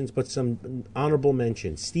donations, but some honorable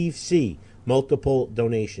mentions. Steve C., multiple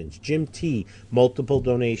donations. Jim T., multiple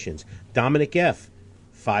donations. Dominic F.,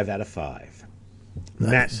 5 out of 5. Nice.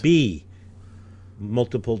 Matt B.,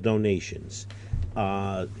 multiple donations.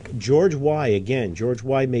 George Y. again. George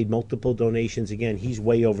Y. made multiple donations again. He's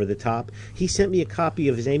way over the top. He sent me a copy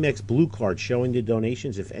of his Amex Blue card showing the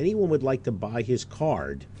donations. If anyone would like to buy his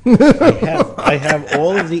card, I have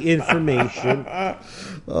all of the information.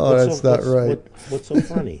 Oh, that's not right. What's so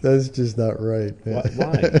funny? That's just not right.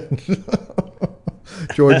 Why?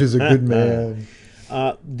 George is a good man.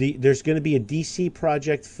 There's going to be a DC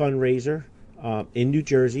Project fundraiser in New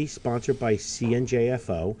Jersey, sponsored by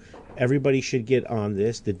CNJFO. Everybody should get on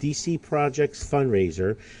this. The DC Project's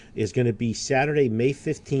fundraiser is going to be Saturday, May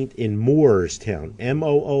 15th in Moorestown,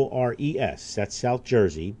 Moores. That's South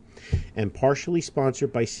Jersey, and partially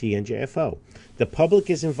sponsored by CNJFO. The public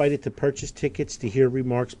is invited to purchase tickets to hear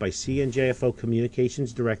remarks by CNJFO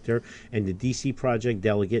Communications Director and the DC Project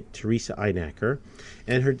delegate, Teresa Einacker,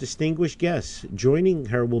 and her distinguished guests. Joining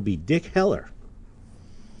her will be Dick Heller,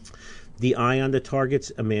 the Eye on the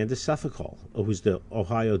Target's Amanda Suffolk, who's the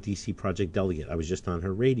Ohio DC Project delegate. I was just on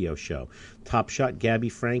her radio show. Top Shot Gabby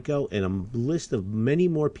Franco, and a list of many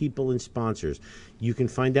more people and sponsors. You can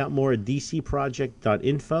find out more at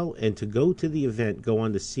dcproject.info, and to go to the event, go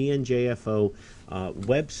on the CNJFO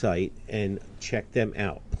website and check them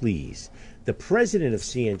out, please. The president of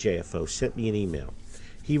CNJFO sent me an email.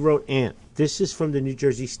 He wrote, Ant, this is from the New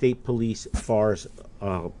Jersey State Police FAR's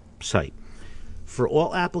site. For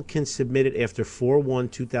all applicants submitted after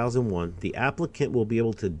 4/1/2001, the applicant will be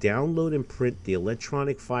able to download and print the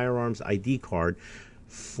electronic firearms ID card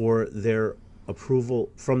for their approval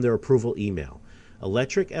from their approval email.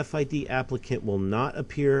 Electric FID applicant will not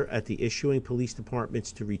appear at the issuing police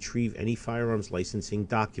departments to retrieve any firearms licensing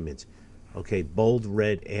documents. Okay, bold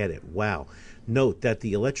red added. Wow. Note that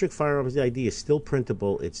the electric firearms ID is still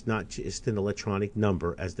printable. It's not just an electronic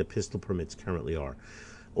number as the pistol permits currently are.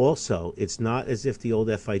 Also, it's not as if the old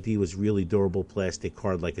FID was really durable plastic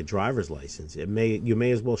card like a driver's license. You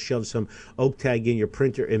may as well shove some oak tag in your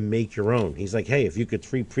printer and make your own. He's like, hey, if you could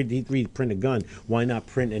 3D print a gun, why not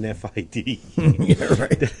print an FID? Yeah,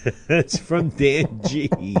 right. That's from Dan G.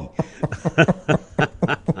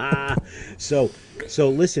 So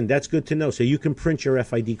listen, that's good to know. So you can print your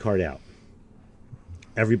FID card out.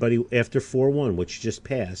 Everybody after 4/1, which just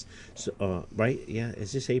passed, so, right? Yeah,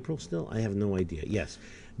 is this April still? I have no idea. Yes,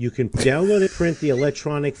 you can download and print the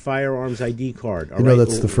electronic firearms ID card. You know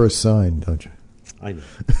that's the first sign, don't you? I know.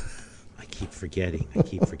 I keep forgetting.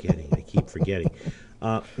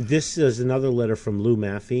 This is another letter from Lou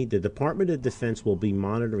Maffei. The Department of Defense will be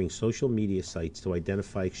monitoring social media sites to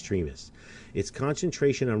identify extremists. Its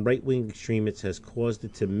concentration on right-wing extremists has caused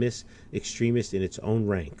it to miss extremists in its own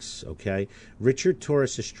ranks. Okay, Richard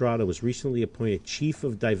Torres Estrada was recently appointed Chief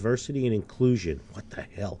of Diversity and Inclusion. What the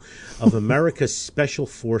hell? Of America's Special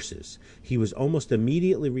Forces. He was almost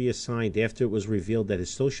immediately reassigned after it was revealed that his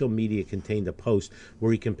social media contained a post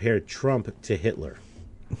where he compared Trump to Hitler.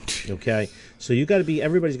 Okay, so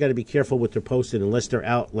everybody's got to be careful what they're posting unless they're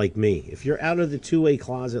out like me. If you're out of the 2A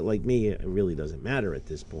closet like me, it really doesn't matter at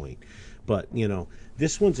this point. But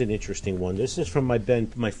this one's an interesting one. This is from my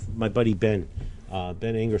buddy Ben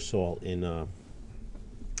Ingersoll.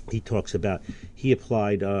 He talks about he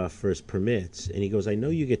applied for his permits, and he goes, "I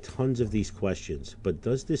know you get tons of these questions, but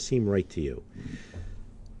does this seem right to you?"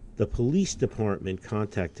 The police department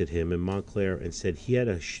contacted him in Montclair and said he had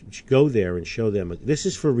to go there and show them. This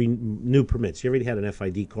is for new permits. He already had an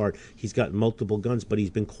FID card. He's got multiple guns, but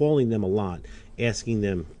he's been calling them a lot, asking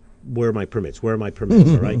them, where are my permits? All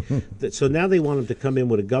right? So now they want him to come in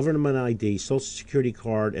with a government ID, Social Security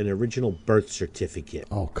card, and original birth certificate.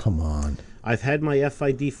 Oh, come on. I've had my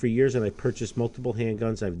FID for years, and I purchased multiple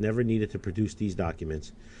handguns. I've never needed to produce these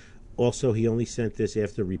documents. Also, he only sent this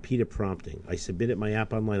after repeated prompting. I submitted my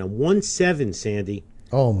app online on 1/7, Sandy.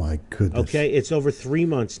 Oh, my goodness. Okay, it's over 3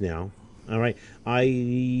 months now. All right.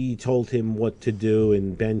 I told him what to do,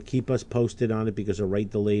 and Ben, keep us posted on it because a right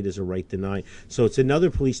delayed is a right denied. So it's another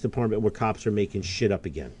police department where cops are making shit up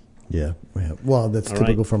again. Yeah. Well, that's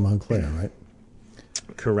typical for Montclair, right?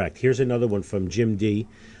 Correct. Here's another one from Jim D.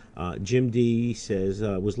 Jim D says,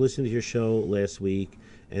 was listening to your show last week,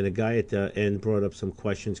 and a guy at the end brought up some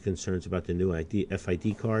concerns about the new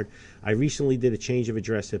FID card. I recently did a change of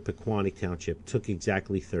address at Pequannock Township. Took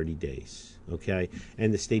exactly 30 days, okay?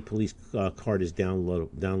 And the state police card is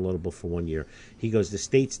downloadable for 1 year. He goes, the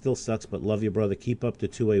state still sucks, but love you, brother. Keep up the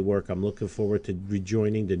 2A work. I'm looking forward to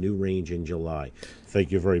rejoining the new range in July.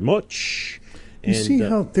 Thank you very much. You see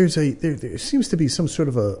how there seems to be some sort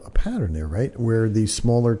of a pattern there, right? Where these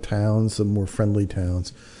smaller towns, the more friendly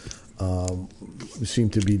towns, seem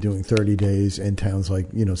to be doing 30 days, and towns like,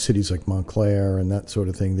 cities like Montclair and that sort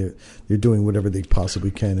of thing, they're doing whatever they possibly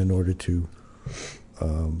can in order to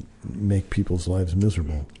make people's lives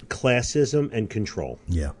miserable. Classism and control.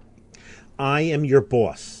 Yeah. I am your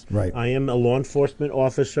boss. Right. I am a law enforcement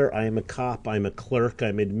officer. I am a cop. I'm a clerk.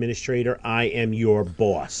 I'm an administrator. I am your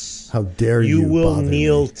boss. How dare you? You will bother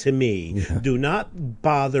kneel me. to me. Yeah. Do not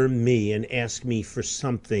bother me and ask me for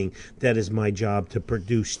something that is my job to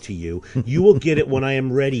produce to you. You will get it when I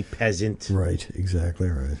am ready, peasant. Right. Exactly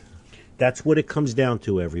right. That's what it comes down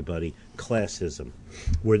to, everybody. Classism.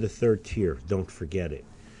 We're the third tier. Don't forget it.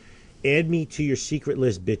 Add me to your secret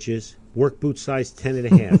list, bitches. Work boot size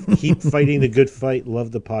 10.5. Keep fighting the good fight.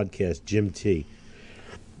 Love the podcast. Jim T.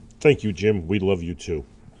 Thank you, Jim. We love you too.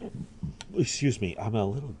 Excuse me. I'm a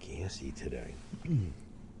little gassy today.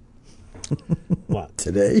 What?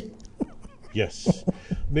 Today? Yes.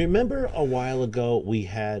 Remember a while ago we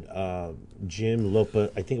had Jim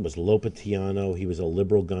Lopa, I think it was Lopatiano. He was a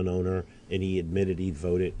liberal gun owner, and he admitted he'd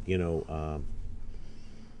voted,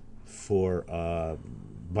 for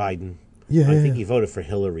Biden. Yeah, I think he voted for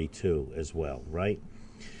Hillary, too, as well, right?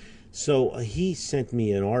 So he sent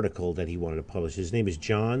me an article that he wanted to publish. His name is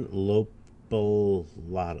John Lopalato,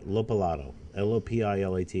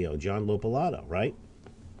 Lopilato, John Lopalato, right?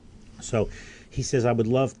 So he says, I would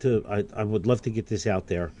love to get this out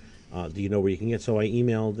there. Do you know where you can get? So I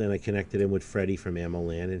emailed and I connected him with Freddie from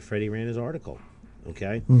AmmoLand, and Freddie ran his article,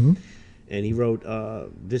 okay? Mm-hmm. And he wrote,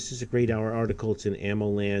 this is a great article. It's in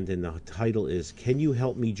AmmoLand, and the title is, Can You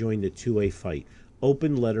Help Me Join the 2A Fight?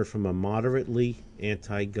 Open letter from a moderately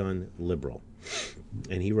anti-gun liberal.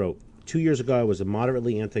 And he wrote, 2 years ago, I was a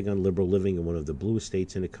moderately anti-gun liberal living in one of the bluest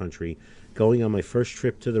states in the country, going on my first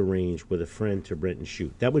trip to the range with a friend to rent and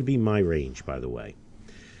shoot. That would be my range, by the way.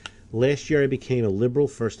 Last year, I became a liberal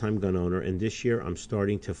first-time gun owner, and this year I'm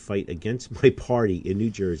starting to fight against my party in New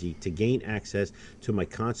Jersey to gain access to my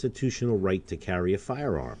constitutional right to carry a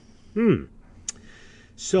firearm.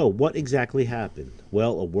 So what exactly happened?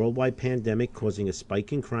 Well, a worldwide pandemic causing a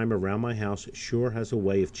spike in crime around my house sure has a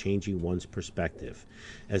way of changing one's perspective.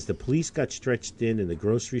 As the police got stretched thin and the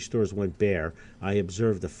grocery stores went bare, I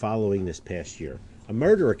observed the following this past year. A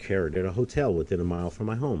murder occurred at a hotel within a mile from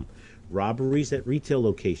my home. Robberies at retail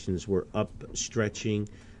locations were up, stretching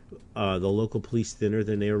the local police thinner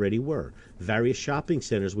than they already were. Various shopping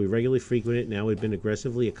centers we regularly frequented now had been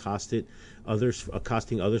aggressively accosting others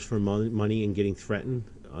for money and getting threatening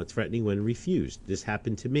when refused. This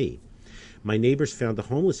happened to me. My neighbors found a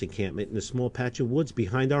homeless encampment in a small patch of woods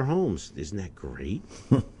behind our homes. Isn't that great?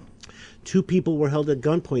 2 people were held at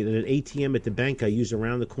gunpoint at an ATM at the bank I use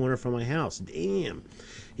around the corner from my house. Damn.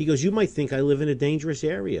 He goes, you might think I live in a dangerous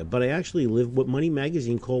area, but I actually live what Money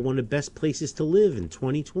Magazine called one of the best places to live in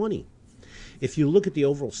 2020. If you look at the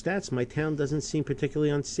overall stats, my town doesn't seem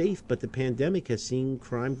particularly unsafe, but the pandemic has seen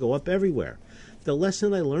crime go up everywhere. The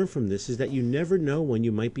lesson I learned from this is that you never know when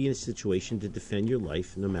you might be in a situation to defend your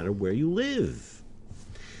life no matter where you live.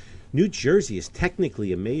 New Jersey is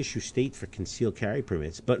technically a may-issue state for concealed carry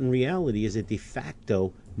permits, but in reality is a de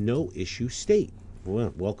facto no-issue state.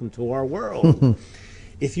 Well, welcome to our world.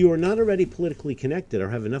 If you are not already politically connected or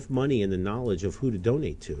have enough money and the knowledge of who to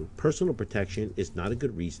donate to, personal protection is not a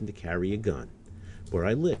good reason to carry a gun. Where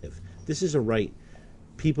I live, this is a right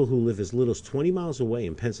people who live as little as 20 miles away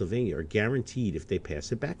in Pennsylvania are guaranteed if they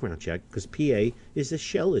pass a background check, because PA is a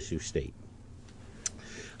shell issue state.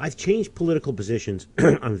 I've changed political positions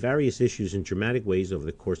on various issues in dramatic ways over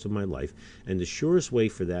the course of my life, and the surest way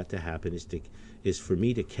for that to happen is for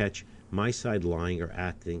me to catch my side lying or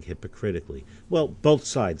acting hypocritically. Well, both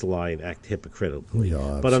sides lie and act hypocritically.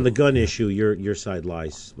 Yeah, but on the gun issue, your side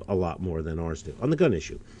lies a lot more than ours do. On the gun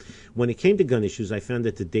issue, when it came to gun issues, I found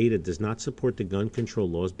that the data does not support the gun control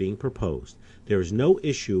laws being proposed. There is no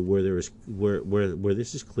issue where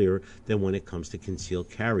this is clearer than when it comes to concealed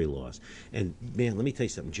carry laws. And man, let me tell you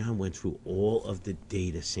something. John went through all of the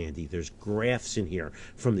data, Sandy. There's graphs in here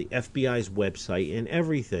from the FBI's website and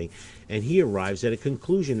everything. And he arrives at a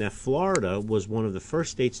conclusion that Florida was one of the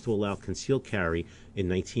first states to allow concealed carry in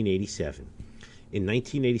 1987. In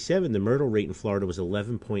 1987, the murder rate in Florida was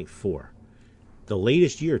 11.4. The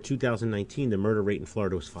latest year, 2019, the murder rate in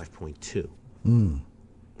Florida was 5.2.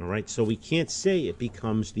 All right, so we can't say it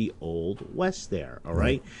becomes the Old West there, all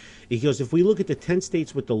right? He goes, if we look at the 10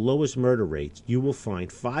 states with the lowest murder rates, you will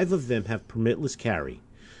find 5 of them have permitless carry.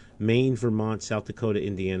 Maine, Vermont, South Dakota,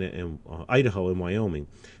 Indiana, and Idaho, and Wyoming.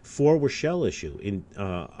 4 were shell issue in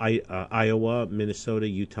Iowa, Minnesota,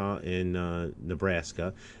 Utah, and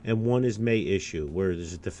Nebraska. And 1 is may issue, where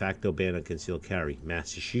there's a de facto ban on concealed carry,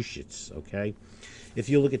 Massachusetts, okay? If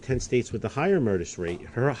you look at 10 states with the higher murder rate,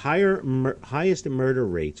 highest murder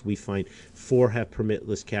rates, we find 4 have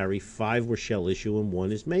permitless carry, 5 were shell issue, and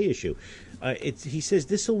 1 is may issue. He says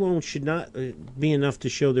this alone should not be enough to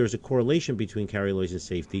show there's a correlation between carry laws and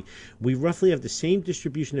safety. We roughly have the same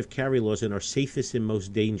distribution of carry laws in our safest and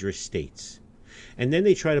most dangerous states. And then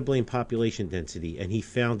they try to blame population density, and he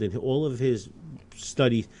found in all of his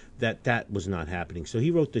studies that was not happening. So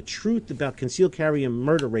he wrote, the truth about concealed carry and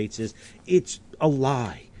murder rates is it's a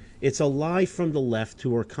lie. It's a lie from the left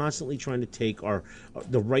who are constantly trying to take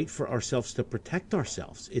the right for ourselves to protect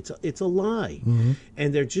ourselves. It's a lie. Mm-hmm.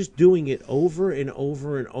 And they're just doing it over and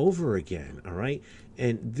over and over again, all right?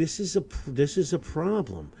 And this is a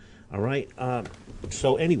problem, all right?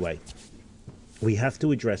 So anyway, we have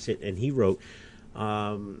to address it. And he wrote,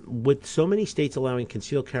 with so many states allowing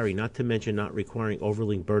concealed carry, not to mention not requiring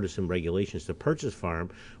overly burdensome regulations to purchase a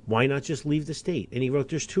firearm, why not just leave the state? And he wrote,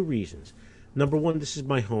 there's 2 reasons. Number 1, this is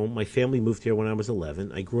my home. My family moved here when I was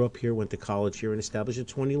 11. I grew up here, went to college here, and established a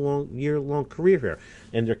 20-year-long career here.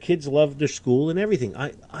 And their kids loved their school and everything.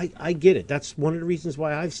 I get it. That's one of the reasons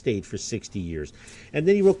why I've stayed for 60 years. And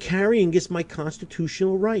then he wrote, carrying is my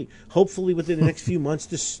constitutional right. Hopefully within the next few months,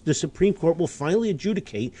 the Supreme Court will finally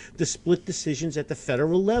adjudicate the split decisions at the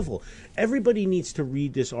federal level. Everybody needs to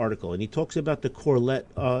read this article. And he talks about the Corlett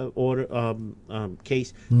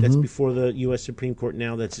case that's before the U.S. Supreme Court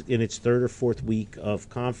now, that's in its 3rd or 4th week of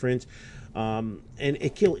conference. And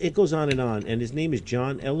it goes on. And his name is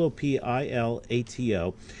John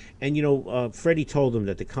Lopilato. And, Freddie told him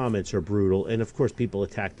that the comments are brutal. And, of course, people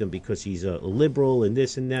attacked him because he's a liberal and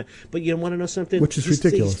this and that. But you want to know something? Which is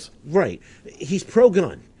ridiculous. Right. He's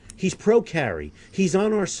pro-gun. He's pro-carry. He's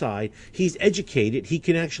on our side. He's educated. He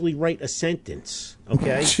can actually write a sentence,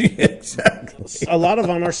 okay? Exactly. A lot of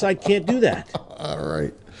on our side can't do that. All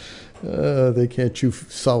right. They can't chew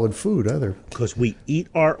solid food either. Because we eat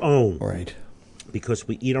our own. Right. Because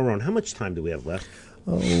we eat our own. How much time do we have left?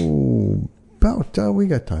 Oh, about, we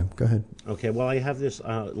got time. Go ahead. Okay, well, I have this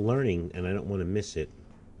learning, and I don't want to miss it.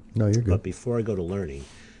 No, you're good. But before I go to learning,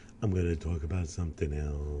 I'm going to talk about something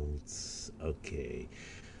else. Okay.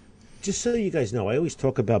 Just so you guys know, I always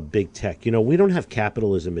talk about big tech. We don't have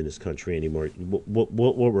capitalism in this country anymore. What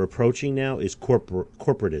we're approaching now is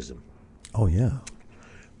corporatism. Oh, yeah.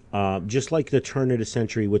 Just like the turn of the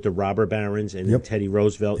century with the robber barons and then Teddy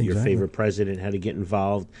Roosevelt, your favorite president, had to get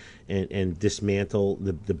involved and dismantle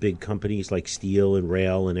the big companies like steel and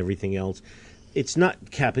rail and everything else. It's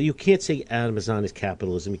not capital. You can't say Amazon is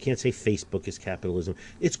capitalism. You can't say Facebook is capitalism.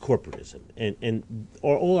 It's corporatism. And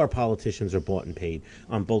all our politicians are bought and paid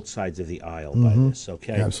on both sides of the aisle by this,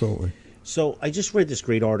 okay? Absolutely. So I just read this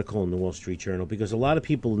great article in the Wall Street Journal because a lot of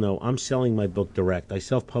people know I'm selling my book direct. I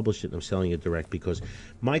self-published it and I'm selling it direct because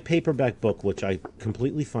my paperback book, which I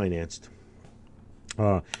completely financed,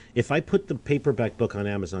 if I put the paperback book on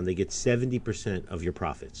Amazon, they get 70% of your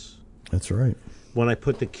profits. That's right. When I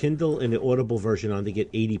put the Kindle and the Audible version on, they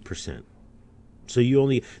get 80%. So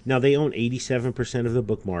now they own 87% of the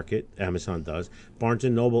book market, Amazon does. Barnes &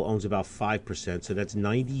 Noble owns about 5%, so that's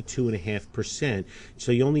 92.5%.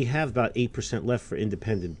 So you only have about 8% left for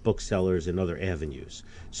independent booksellers and other avenues.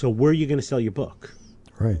 So where are you going to sell your book?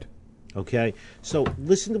 Right. Okay? So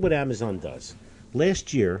listen to what Amazon does.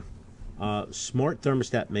 Last year, smart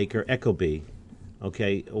thermostat maker Ecobee,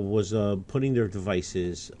 was putting their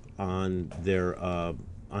devices on their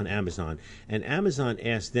on Amazon, and Amazon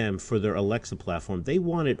asked them for their Alexa platform. They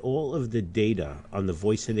wanted all of the data on the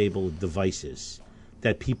voice-enabled devices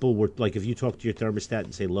that people were, like if you talk to your thermostat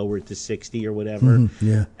and say lower it to 60 or whatever,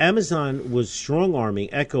 Amazon was strong-arming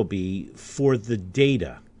Ecobee for the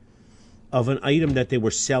data of an item that they were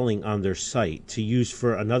selling on their site to use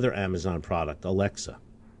for another Amazon product, Alexa.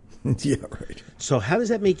 Yeah, right. So how does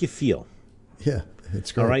that make you feel? Yeah,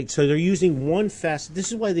 it's great. All right, so they're using one facet.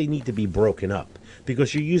 This is why they need to be broken up,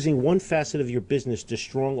 because you're using one facet of your business to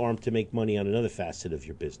strong arm to make money on another facet of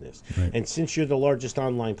your business. Right. And since you're the largest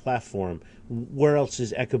online platform, where else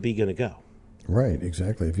is Ecobee going to go? Right,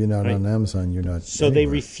 exactly. If you're not on Amazon, you're not. So they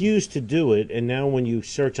refuse to do it, and now when you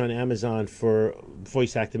search on Amazon for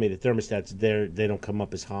voice-activated thermostats, they don't come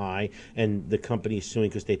up as high, and the company is suing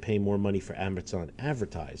because they pay more money for Amazon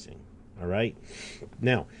advertising. All right?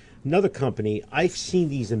 Now, another company, I've seen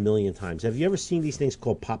these a million times. Have you ever seen these things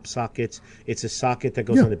called pop sockets? It's a socket that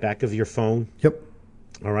goes on the back of your phone. Yep.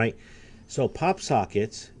 All right? So Pop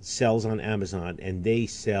Sockets sells on Amazon, and they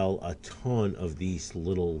sell a ton of these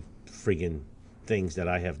little friggin' things that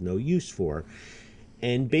I have no use for.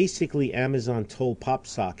 And basically Amazon told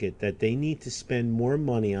PopSocket that they need to spend more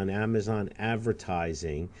money on Amazon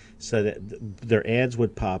advertising so that their ads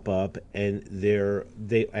would pop up, and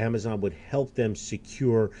Amazon would help them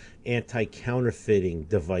secure anti-counterfeiting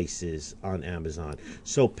devices on Amazon.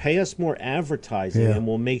 So pay us more advertising, and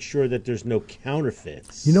we'll make sure that there's no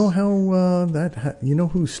counterfeits. You know how you know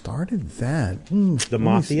who started that? The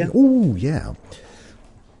mafia? Oh, yeah.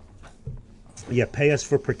 Yeah, pay us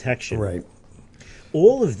for protection. Right.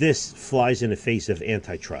 All of this flies in the face of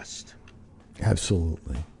antitrust.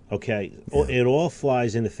 Absolutely. Okay? Yeah. It all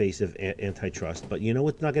flies in the face of antitrust. But you know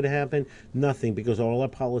what's not going to happen? Nothing, because all our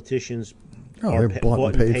politicians are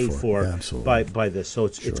bought and paid for by this. So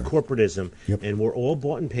it's corporatism, and we're all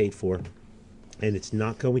bought and paid for, and it's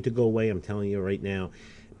not going to go away, I'm telling you right now.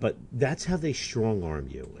 But that's how they strong-arm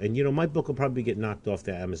you. And, you know, my book will probably get knocked off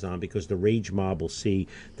to Amazon because the rage mob will see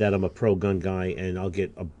that I'm a pro-gun guy, and I'll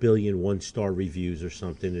get 1 billion one-star reviews or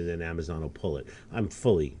something, and then Amazon will pull it. I'm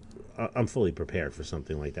fully prepared for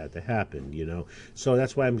something like that to happen, you know. So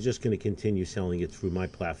that's why I'm just going to continue selling it through my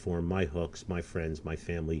platform, my hooks, my friends, my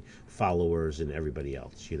family, followers, and everybody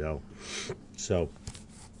else, you know. So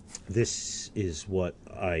this is what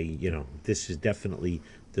this is definitely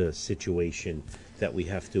the situation that we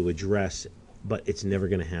have to address, but it's never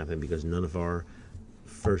going to happen because none of our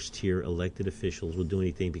first-tier elected officials will do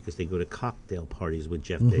anything because they go to cocktail parties with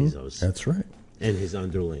Jeff Bezos. That's right. And his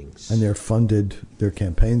underlings. And they're funded. Their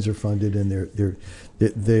campaigns are funded, and their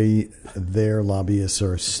lobbyists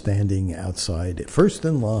are standing outside, first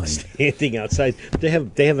in line. Standing outside. They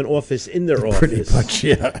have an office in their office. Pretty much,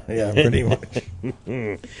 yeah, pretty much.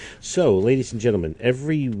 So, ladies and gentlemen,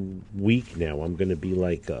 every week now I'm going to be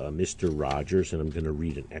like Mr. Rogers, and I'm going to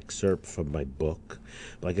read an excerpt from my book.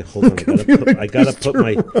 But hold on, I gotta put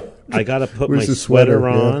my sweater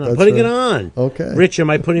on. I'm putting it on. Okay. Rich, am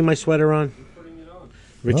I putting my sweater on?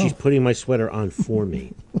 Richie's putting my sweater on for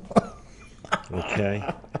me. Okay?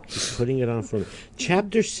 He's putting it on for me.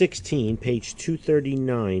 Chapter 16, page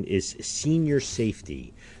 239, is senior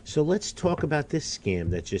safety. So let's talk about this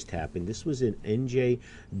scam that just happened. This was in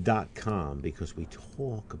NJ.com because we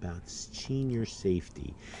talk about senior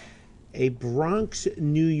safety. A Bronx,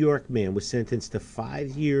 New York man was sentenced to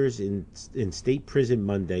 5 years in state prison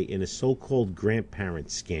Monday in a so-called grandparent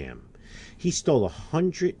scam. He stole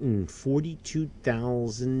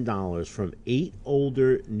 $142,000 from 8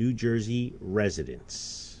 older New Jersey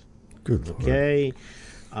residents. Good Lord. Okay.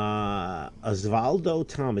 Osvaldo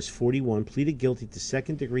Thomas, 41, pleaded guilty to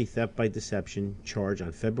second-degree theft by deception charge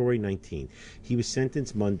on February 19. He was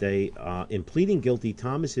sentenced Monday. In pleading guilty,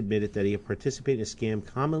 Thomas admitted that he had participated in a scam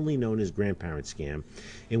commonly known as grandparent scam,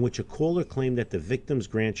 in which a caller claimed that the victim's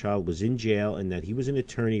grandchild was in jail and that he was an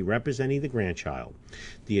attorney representing the grandchild.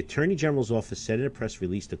 The Attorney General's office said in a press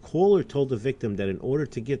release the caller told the victim that in order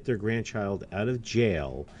to get their grandchild out of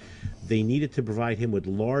jail, they needed to provide him with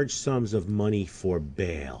large sums of money for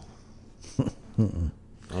bail.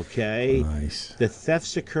 Okay? Nice. The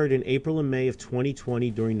thefts occurred in April and May of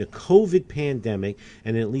 2020 during the COVID pandemic,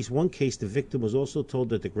 and in at least one case, the victim was also told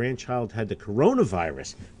that the grandchild had the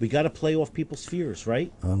coronavirus. We got to play off people's fears,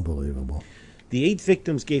 right? Unbelievable. The 8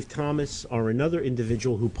 victims gave Thomas or another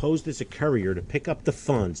individual who posed as a courier to pick up the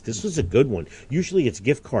funds. This was a good one. Usually it's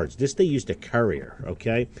gift cards. This they used a courier,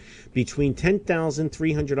 okay? Between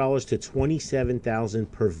 $10,300 to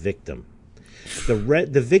 $27,000 per victim.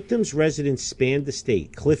 The victims' residence spanned the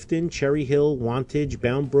state: Clifton, Cherry Hill, Wantage,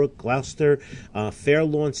 Bound Brook, Gloucester, Fair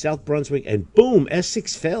Lawn, South Brunswick, and boom,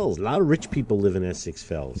 Essex Fells. A lot of rich people live in Essex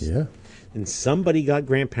Fells. Yeah. And somebody got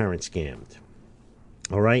grandparent scammed.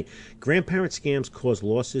 All right. Grandparent scams cause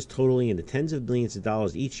losses totaling in the tens of millions of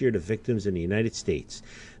dollars each year to victims in the United States.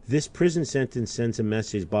 This prison sentence sends a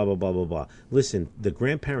message, blah, blah, blah, blah, blah. Listen, the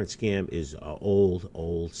grandparent scam is an old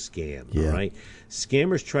scam, yeah. All right?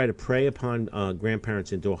 Scammers try to prey upon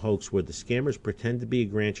grandparents into a hoax where the scammers pretend to be a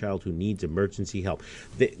grandchild who needs emergency help.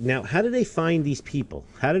 Now, how do they find these people?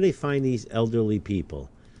 How do they find these elderly people?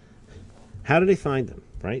 How do they find them?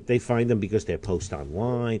 Right? They find them because they post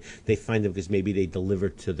online. They find them because maybe they deliver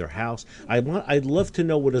to their house. I'd love to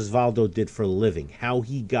know what Osvaldo did for a living, how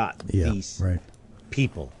he got these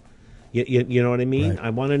people. You know what I mean? Right. I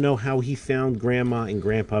want to know how he found Grandma and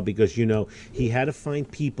Grandpa because, he had to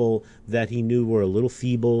find people that he knew were a little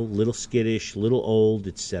feeble, little skittish, little old,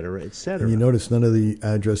 et cetera, et cetera. And you notice none of the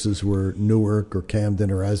addresses were Newark or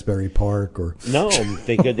Camden or Asbury Park or... No,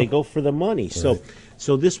 they go for the money. Right.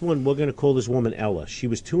 So this one, we're going to call this woman Ella. She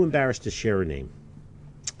was too embarrassed to share her name.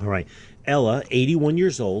 All right. Ella, 81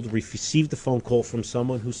 years old, received a phone call from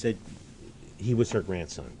someone who said he was her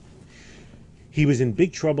grandson. He was in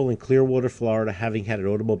big trouble in Clearwater, Florida, having had an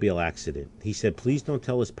automobile accident. He said, please don't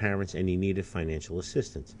tell his parents, and he needed financial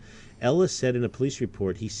assistance. Ella said in a police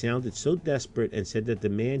report he sounded so desperate and said that the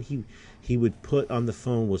man he would put on the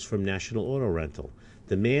phone was from National Auto Rental.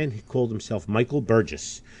 The man, who called himself Michael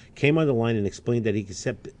Burgess, came on the line and explained that he could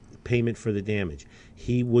accept payment for the damage.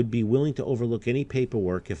 He would be willing to overlook any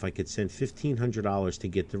paperwork if I could send $1,500 to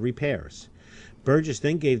get the repairs. Burgess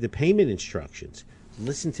then gave the payment instructions.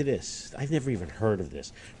 Listen to this. I've never even heard of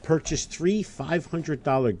this. Purchase 3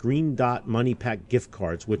 $500 Green Dot Money Pack gift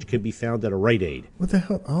cards, which could be found at a Rite Aid. What the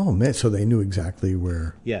hell? Oh, man, so they knew exactly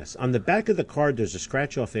where. Yes. On the back of the card, there's a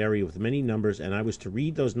scratch-off area with many numbers, and I was to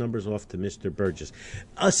read those numbers off to Mr. Burgess.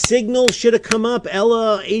 A signal should have come up.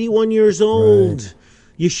 Ella, 81 years old. Right.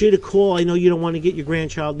 You should have called. I know you don't want to get your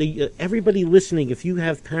grandchild. Everybody listening, if you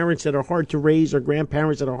have parents that are hard to raise or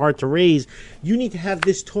grandparents that are hard to raise, you need to have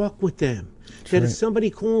this talk with them. That if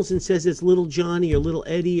somebody calls and says it's little Johnny or little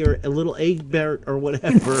Eddie or a little Egbert or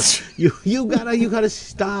whatever, you gotta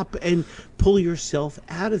stop and pull yourself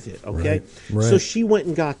out of it. Okay. Right. So she went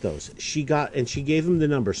and got those. She gave him the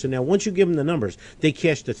numbers. So now once you give them the numbers, they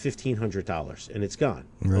cashed the $1,500 and it's gone.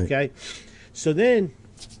 Right. Okay. So then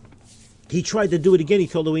he tried to do it again. He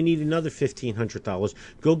told her we need another $1,500.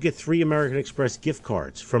 Go get 3 American Express gift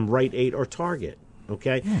cards from Rite Aid or Target.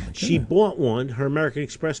 Okay, she bought one. Her American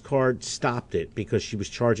Express card stopped it because she was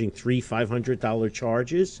charging 3 $500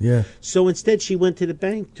 charges. Yeah. So instead, she went to the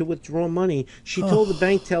bank to withdraw money. She told the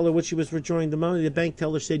bank teller what she was withdrawing the money. The bank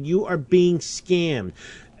teller said, "You are being scammed."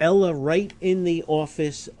 Ella, right in the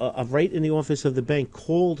office of the bank,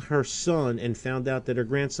 called her son and found out that her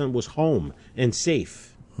grandson was home and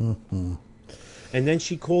safe. Mm-hmm. And then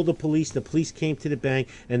she called the police. The police came to the bank.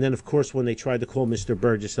 And then, of course, when they tried to call Mr.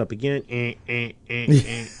 Burgess up again,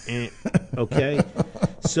 okay?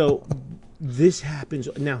 So this happens.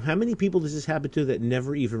 Now, how many people does this happen to that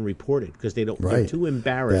never even reported because they're too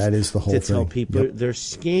embarrassed that is the whole to tell thing. people Yep. they're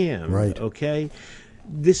scammed, Right. okay?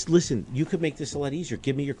 Listen, you could make this a lot easier.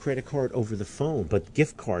 Give me your credit card over the phone, but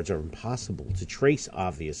gift cards are impossible to trace,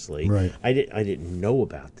 obviously. Right. I didn't know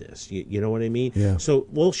about this. You know what I mean? Yeah. So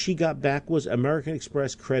all she got back was American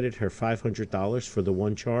Express credited her $500 for the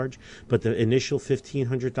one charge, but the initial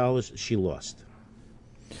 $1,500 she lost.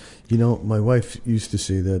 My wife used to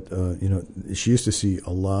say that, she used to see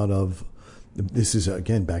a lot of, this is,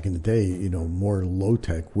 again, back in the day, more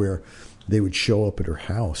low-tech, where they would show up at her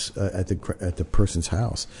house, at the person's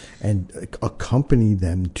house, and accompany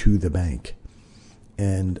them to the bank.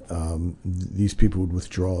 And these people would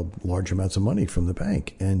withdraw large amounts of money from the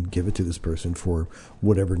bank and give it to this person for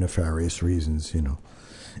whatever nefarious reasons,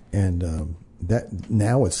 And that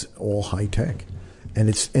now it's all high tech, and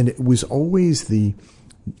it was always the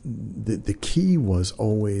key was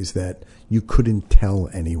always that you couldn't tell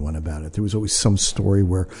anyone about it. There was always some story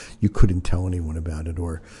where you couldn't tell anyone about it,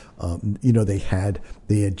 or they had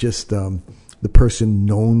just. The person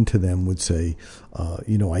known to them would say,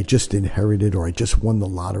 I just inherited or I just won the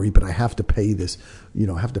lottery, but I have to pay this,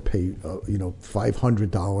 I have to pay,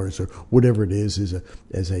 $500 or whatever it is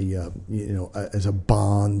as a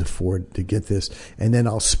bond to get this. And then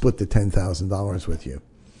I'll split the $10,000 with you.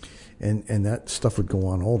 And that stuff would go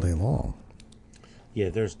on all day long. Yeah,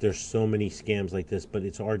 there's so many scams like this, but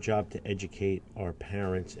it's our job to educate our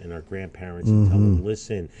parents and our grandparents and tell them,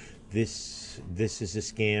 listen, this is a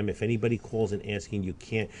scam. If anybody calls and asking, you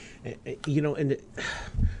can't, and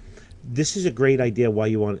this is a great idea. Why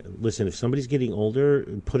you want, listen, if somebody's getting older,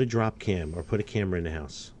 put a drop cam or put a camera in the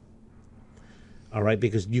house. All right,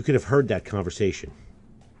 because you could have heard that conversation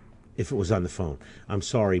if it was on the phone. I'm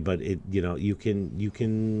sorry, but you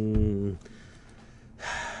can.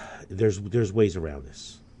 There's ways around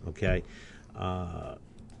this. Okay,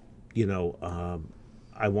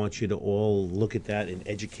 I want you to all look at that and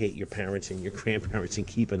educate your parents and your grandparents and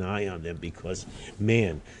keep an eye on them, because,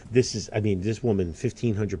 man, this woman,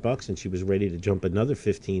 $1,500, and she was ready to jump another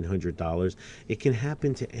 $1,500. It can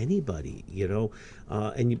happen to anybody,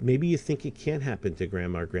 and maybe you think it can't happen to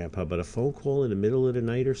grandma or grandpa, but a phone call in the middle of the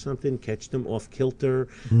night or something, catch them off kilter,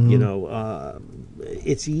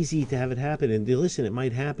 it's easy to have it happen. And listen, it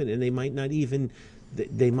might happen, and they might not even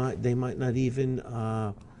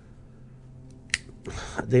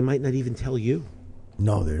tell you.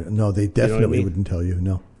 No, they definitely wouldn't tell you.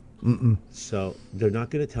 No. Mm-mm. So they're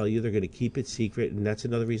not going to tell you. They're going to keep it secret, and that's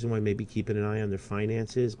another reason why maybe keeping an eye on their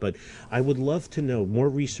finances. But I would love to know, more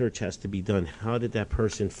research has to be done. How did that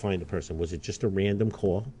person find the person? Was it just a random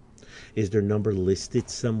call? Is their number listed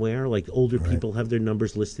somewhere? Like older people have their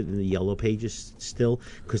numbers listed in the yellow pages still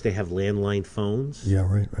because they have landline phones. Yeah,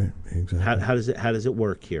 right, exactly. How does it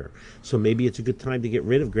work here? So maybe it's a good time to get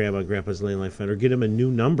rid of grandma and grandpa's landline phone or get them a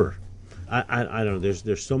new number. I don't know.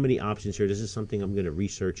 There's so many options here. This is something I'm going to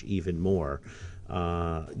research even more.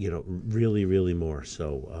 Really, really more.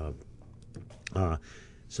 So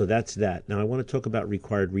that's that. Now I want to talk about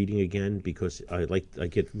required reading again, because I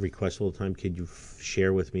get requests all the time. Could you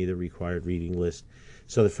share with me the required reading list?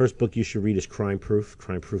 So the first book you should read is Crime Proof,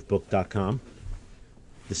 crimeproofbook.com.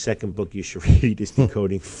 The second book you should read is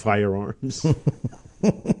Decoding Firearms.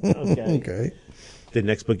 Okay. The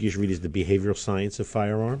next book you should read is The Behavioral Science of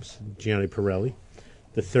Firearms, Gianni Pirelli.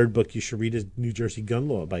 The third book you should read is New Jersey Gun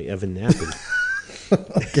Law by Evan Knappen.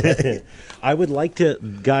 Okay. I would like to,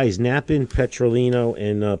 guys, Knappen, Petrolino,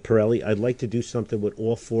 and Pirelli, I'd like to do something with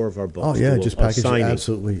all four of our books. Oh, yeah, just package them,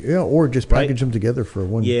 absolutely. Yeah, or just package them together for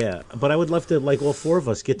one. Yeah, but I would love to, all four of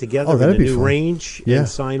us get together in a new range and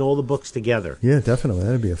sign all the books together. Yeah, definitely.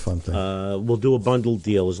 That'd be a fun thing. We'll do a bundled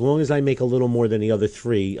deal. As long as I make a little more than the other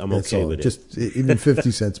three, I'm okay with it. Just even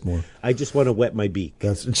 50 cents more. I just want to wet my beak.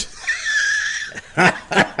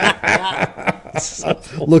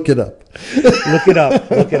 Look it up.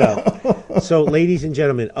 Look it up. So, ladies and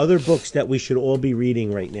gentlemen, other books that we should all be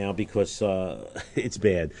reading right now, because it's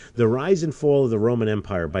bad. The Rise and Fall of the Roman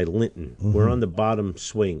Empire by Linton. Mm-hmm. We're on the bottom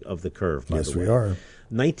swing of the curve, by the way. Yes, we are.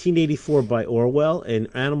 1984 by Orwell and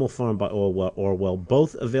Animal Farm by Orwell,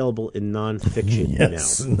 both available in nonfiction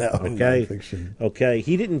now. Okay? Nonfiction. Okay.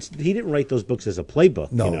 He didn't write those books as a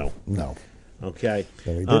playbook, No. Okay.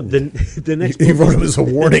 No, he didn't. The next he wrote it as a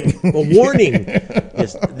warning. A warning.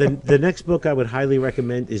 Yes. The next book I would highly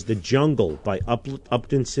recommend is The Jungle by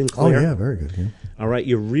Upton Sinclair. Oh, yeah, very good. Yeah. All right,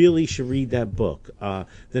 you really should read that book.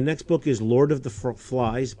 The next book is Lord of the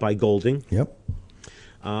Flies by Golding. Yep.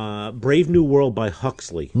 Brave New World by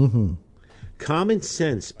Huxley. Mm-hmm. Common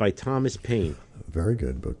Sense by Thomas Paine. Very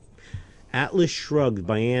good book. Atlas Shrugged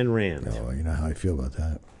by Ayn Rand. Oh, you know how I feel about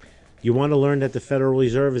that. You want to learn that the Federal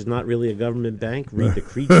Reserve is not really a government bank? Read The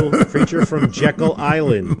Creature from Jekyll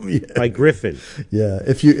Island by Griffin. Yeah,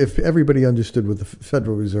 if everybody understood what the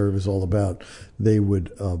Federal Reserve is all about, they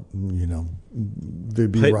would,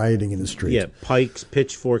 they'd be rioting in the street. Yeah, pikes,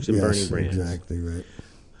 pitchforks, and burning brands. Exactly right.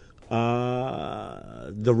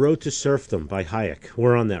 The Road to Serfdom by Hayek.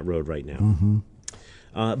 We're on that road right now.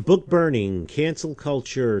 Mm-hmm. Book burning, cancel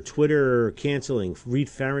culture, Twitter canceling. Read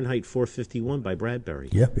Fahrenheit 451 by Bradbury.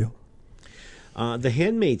 Yep. The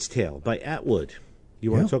Handmaid's Tale by Atwood.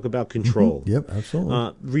 You want to talk about control? Mm-hmm. Yep,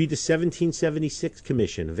 absolutely. Read the 1776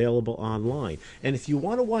 Commission, available online. And if you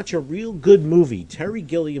want to watch a real good movie, Terry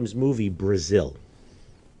Gilliam's movie Brazil.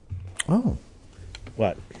 Oh.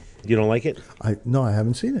 What? You don't like it? No, I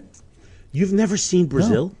haven't seen it. You've never seen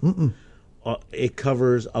Brazil? No. Mm-mm. It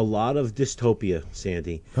covers a lot of dystopia,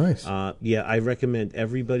 Sandy. Nice. Yeah, I recommend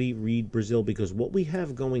everybody read Brazil, because what we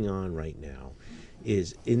have going on right now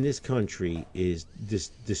is, in this country, is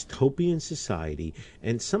this dystopian society,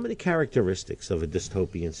 and some of the characteristics of a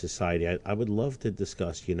dystopian society I would love to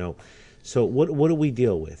discuss, So what do we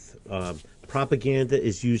deal with? Propaganda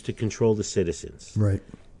is used to control the citizens. Right.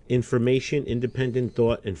 Information, independent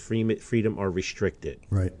thought, and freedom are restricted.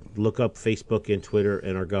 Right. Look up Facebook and Twitter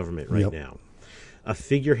and our government right now. A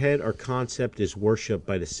figurehead or concept is worshipped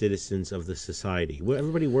by the citizens of the society.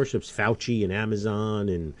 Everybody worships Fauci and Amazon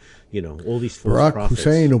and, all these false Barack prophets.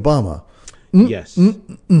 Hussein Obama. Yes.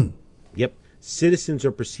 Yep. Citizens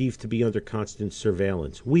are perceived to be under constant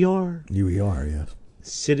surveillance. We are. We are, yes.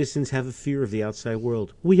 Citizens have a fear of the outside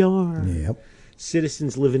world. We are. Yep.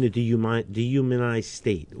 Citizens live in a dehumanized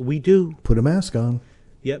state. We do. Put a mask on.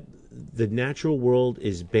 Yep. The natural world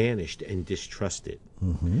is banished and distrusted.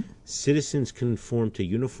 Mm-hmm. Citizens conform to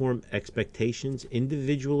uniform expectations.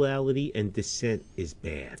 Individuality and dissent is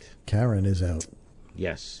bad. Karen is out.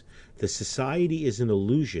 Yes. The society is an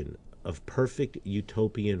illusion of perfect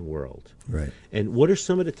utopian world. Right. And what are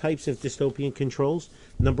some of the types of dystopian controls?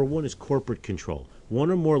 Number one is corporate control. One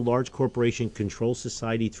or more large corporation control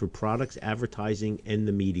society through products, advertising, and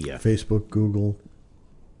the media. Facebook, Google.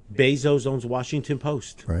 Bezos owns Washington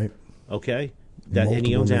Post. Right. Okay? And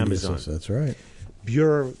he owns Amazon. That's right.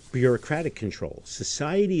 Bureaucratic control.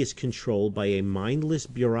 Society is controlled by a mindless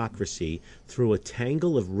bureaucracy through a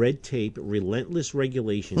tangle of red tape, relentless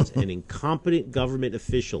regulations, and incompetent government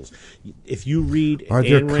officials. If you read Are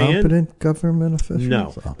there Ayn Rand, competent government officials?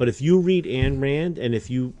 no. Oh. But if you read Ayn Rand, and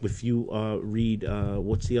if you read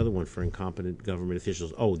what's the other one for incompetent government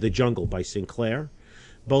officials? Oh, The Jungle by Sinclair.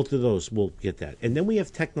 Both of those will get that. And then we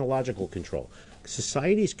have technological control.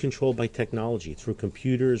 Society is controlled by technology through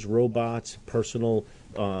computers, robots, personal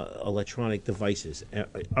electronic devices.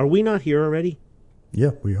 Are we not here already?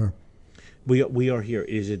 Yeah, we are. We are here. It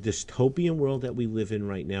is a dystopian world that we live in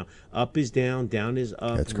right now. Up is down, down is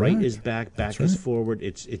up, That's right correct. is back, back That's is right. forward.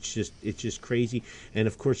 It's just crazy. And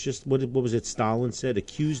of course, just what was it Stalin said?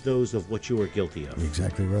 Accuse those of what you are guilty of.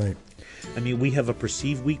 Exactly right. I mean, we have a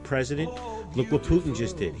perceived weak president. Look what Putin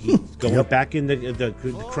just did. He's going back in the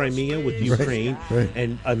Crimea with Ukraine. right.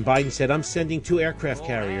 And Biden said, I'm sending 2 aircraft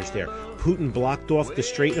carriers there. Putin blocked off the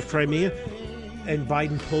Strait of Crimea, and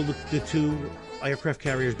Biden pulled the 2 aircraft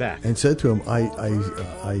carriers back. And said to him, I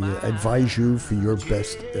advise you for your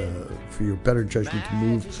best, for your better judgment to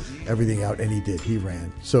move everything out. And he did. He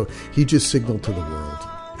ran. So he just signaled to the world.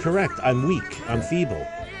 Correct. I'm weak. I'm feeble.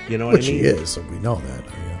 You know what Which I mean? he is. So we know that.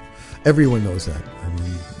 Everyone knows that. I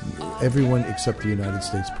mean, everyone except the United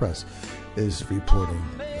States press is reporting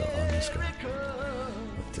on this guy.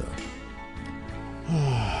 But,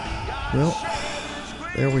 well,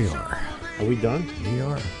 there we are. Are we done? We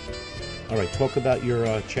are. All right. Talk about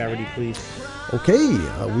your charity, please. Okay,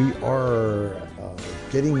 we are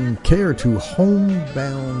getting care to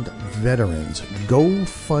homebound veterans.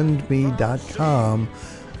 GoFundMe.com.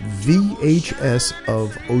 VHS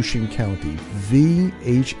of Ocean County.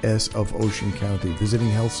 VHS of Ocean County. Visiting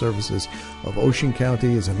Health Services of Ocean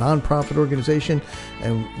County is a nonprofit organization,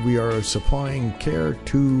 and we are supplying care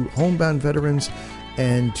to homebound veterans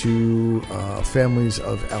and to families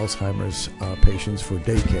of Alzheimer's patients for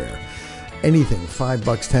daycare. Anything, $5,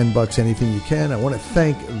 $10, anything you can. I want to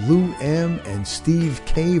thank Lou M. and Steve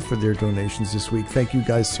K. for their donations this week. Thank you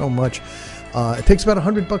guys so much. It takes about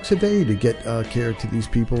 $100 a day to get care to these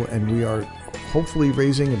people, and we are hopefully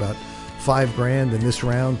raising about $5,000 in this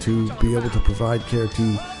round to be able to provide care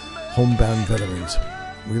to homebound veterans.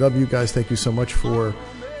 We love you guys. Thank you so much for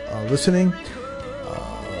listening.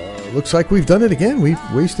 Looks like we've done it again. We've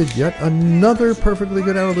wasted yet another perfectly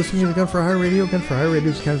good hour listening to Gun for Hire Radio. Gun for Hire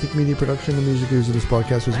Radio is a County Media production. The music used in this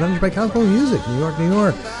broadcast was managed by Cosmo Music, New York, New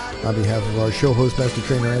York. On behalf of our show host, Master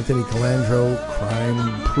Trainer Anthony Calandro,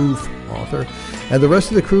 crime-proof author, and the rest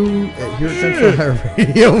of the crew here at Gun for Hire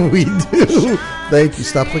Radio, we do thank you.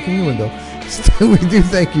 Stop clicking the window. We do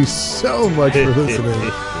thank you so much for listening.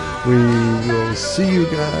 We will see you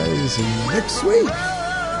guys next week.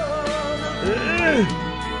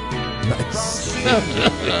 Nice.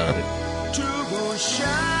 To go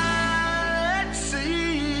shine.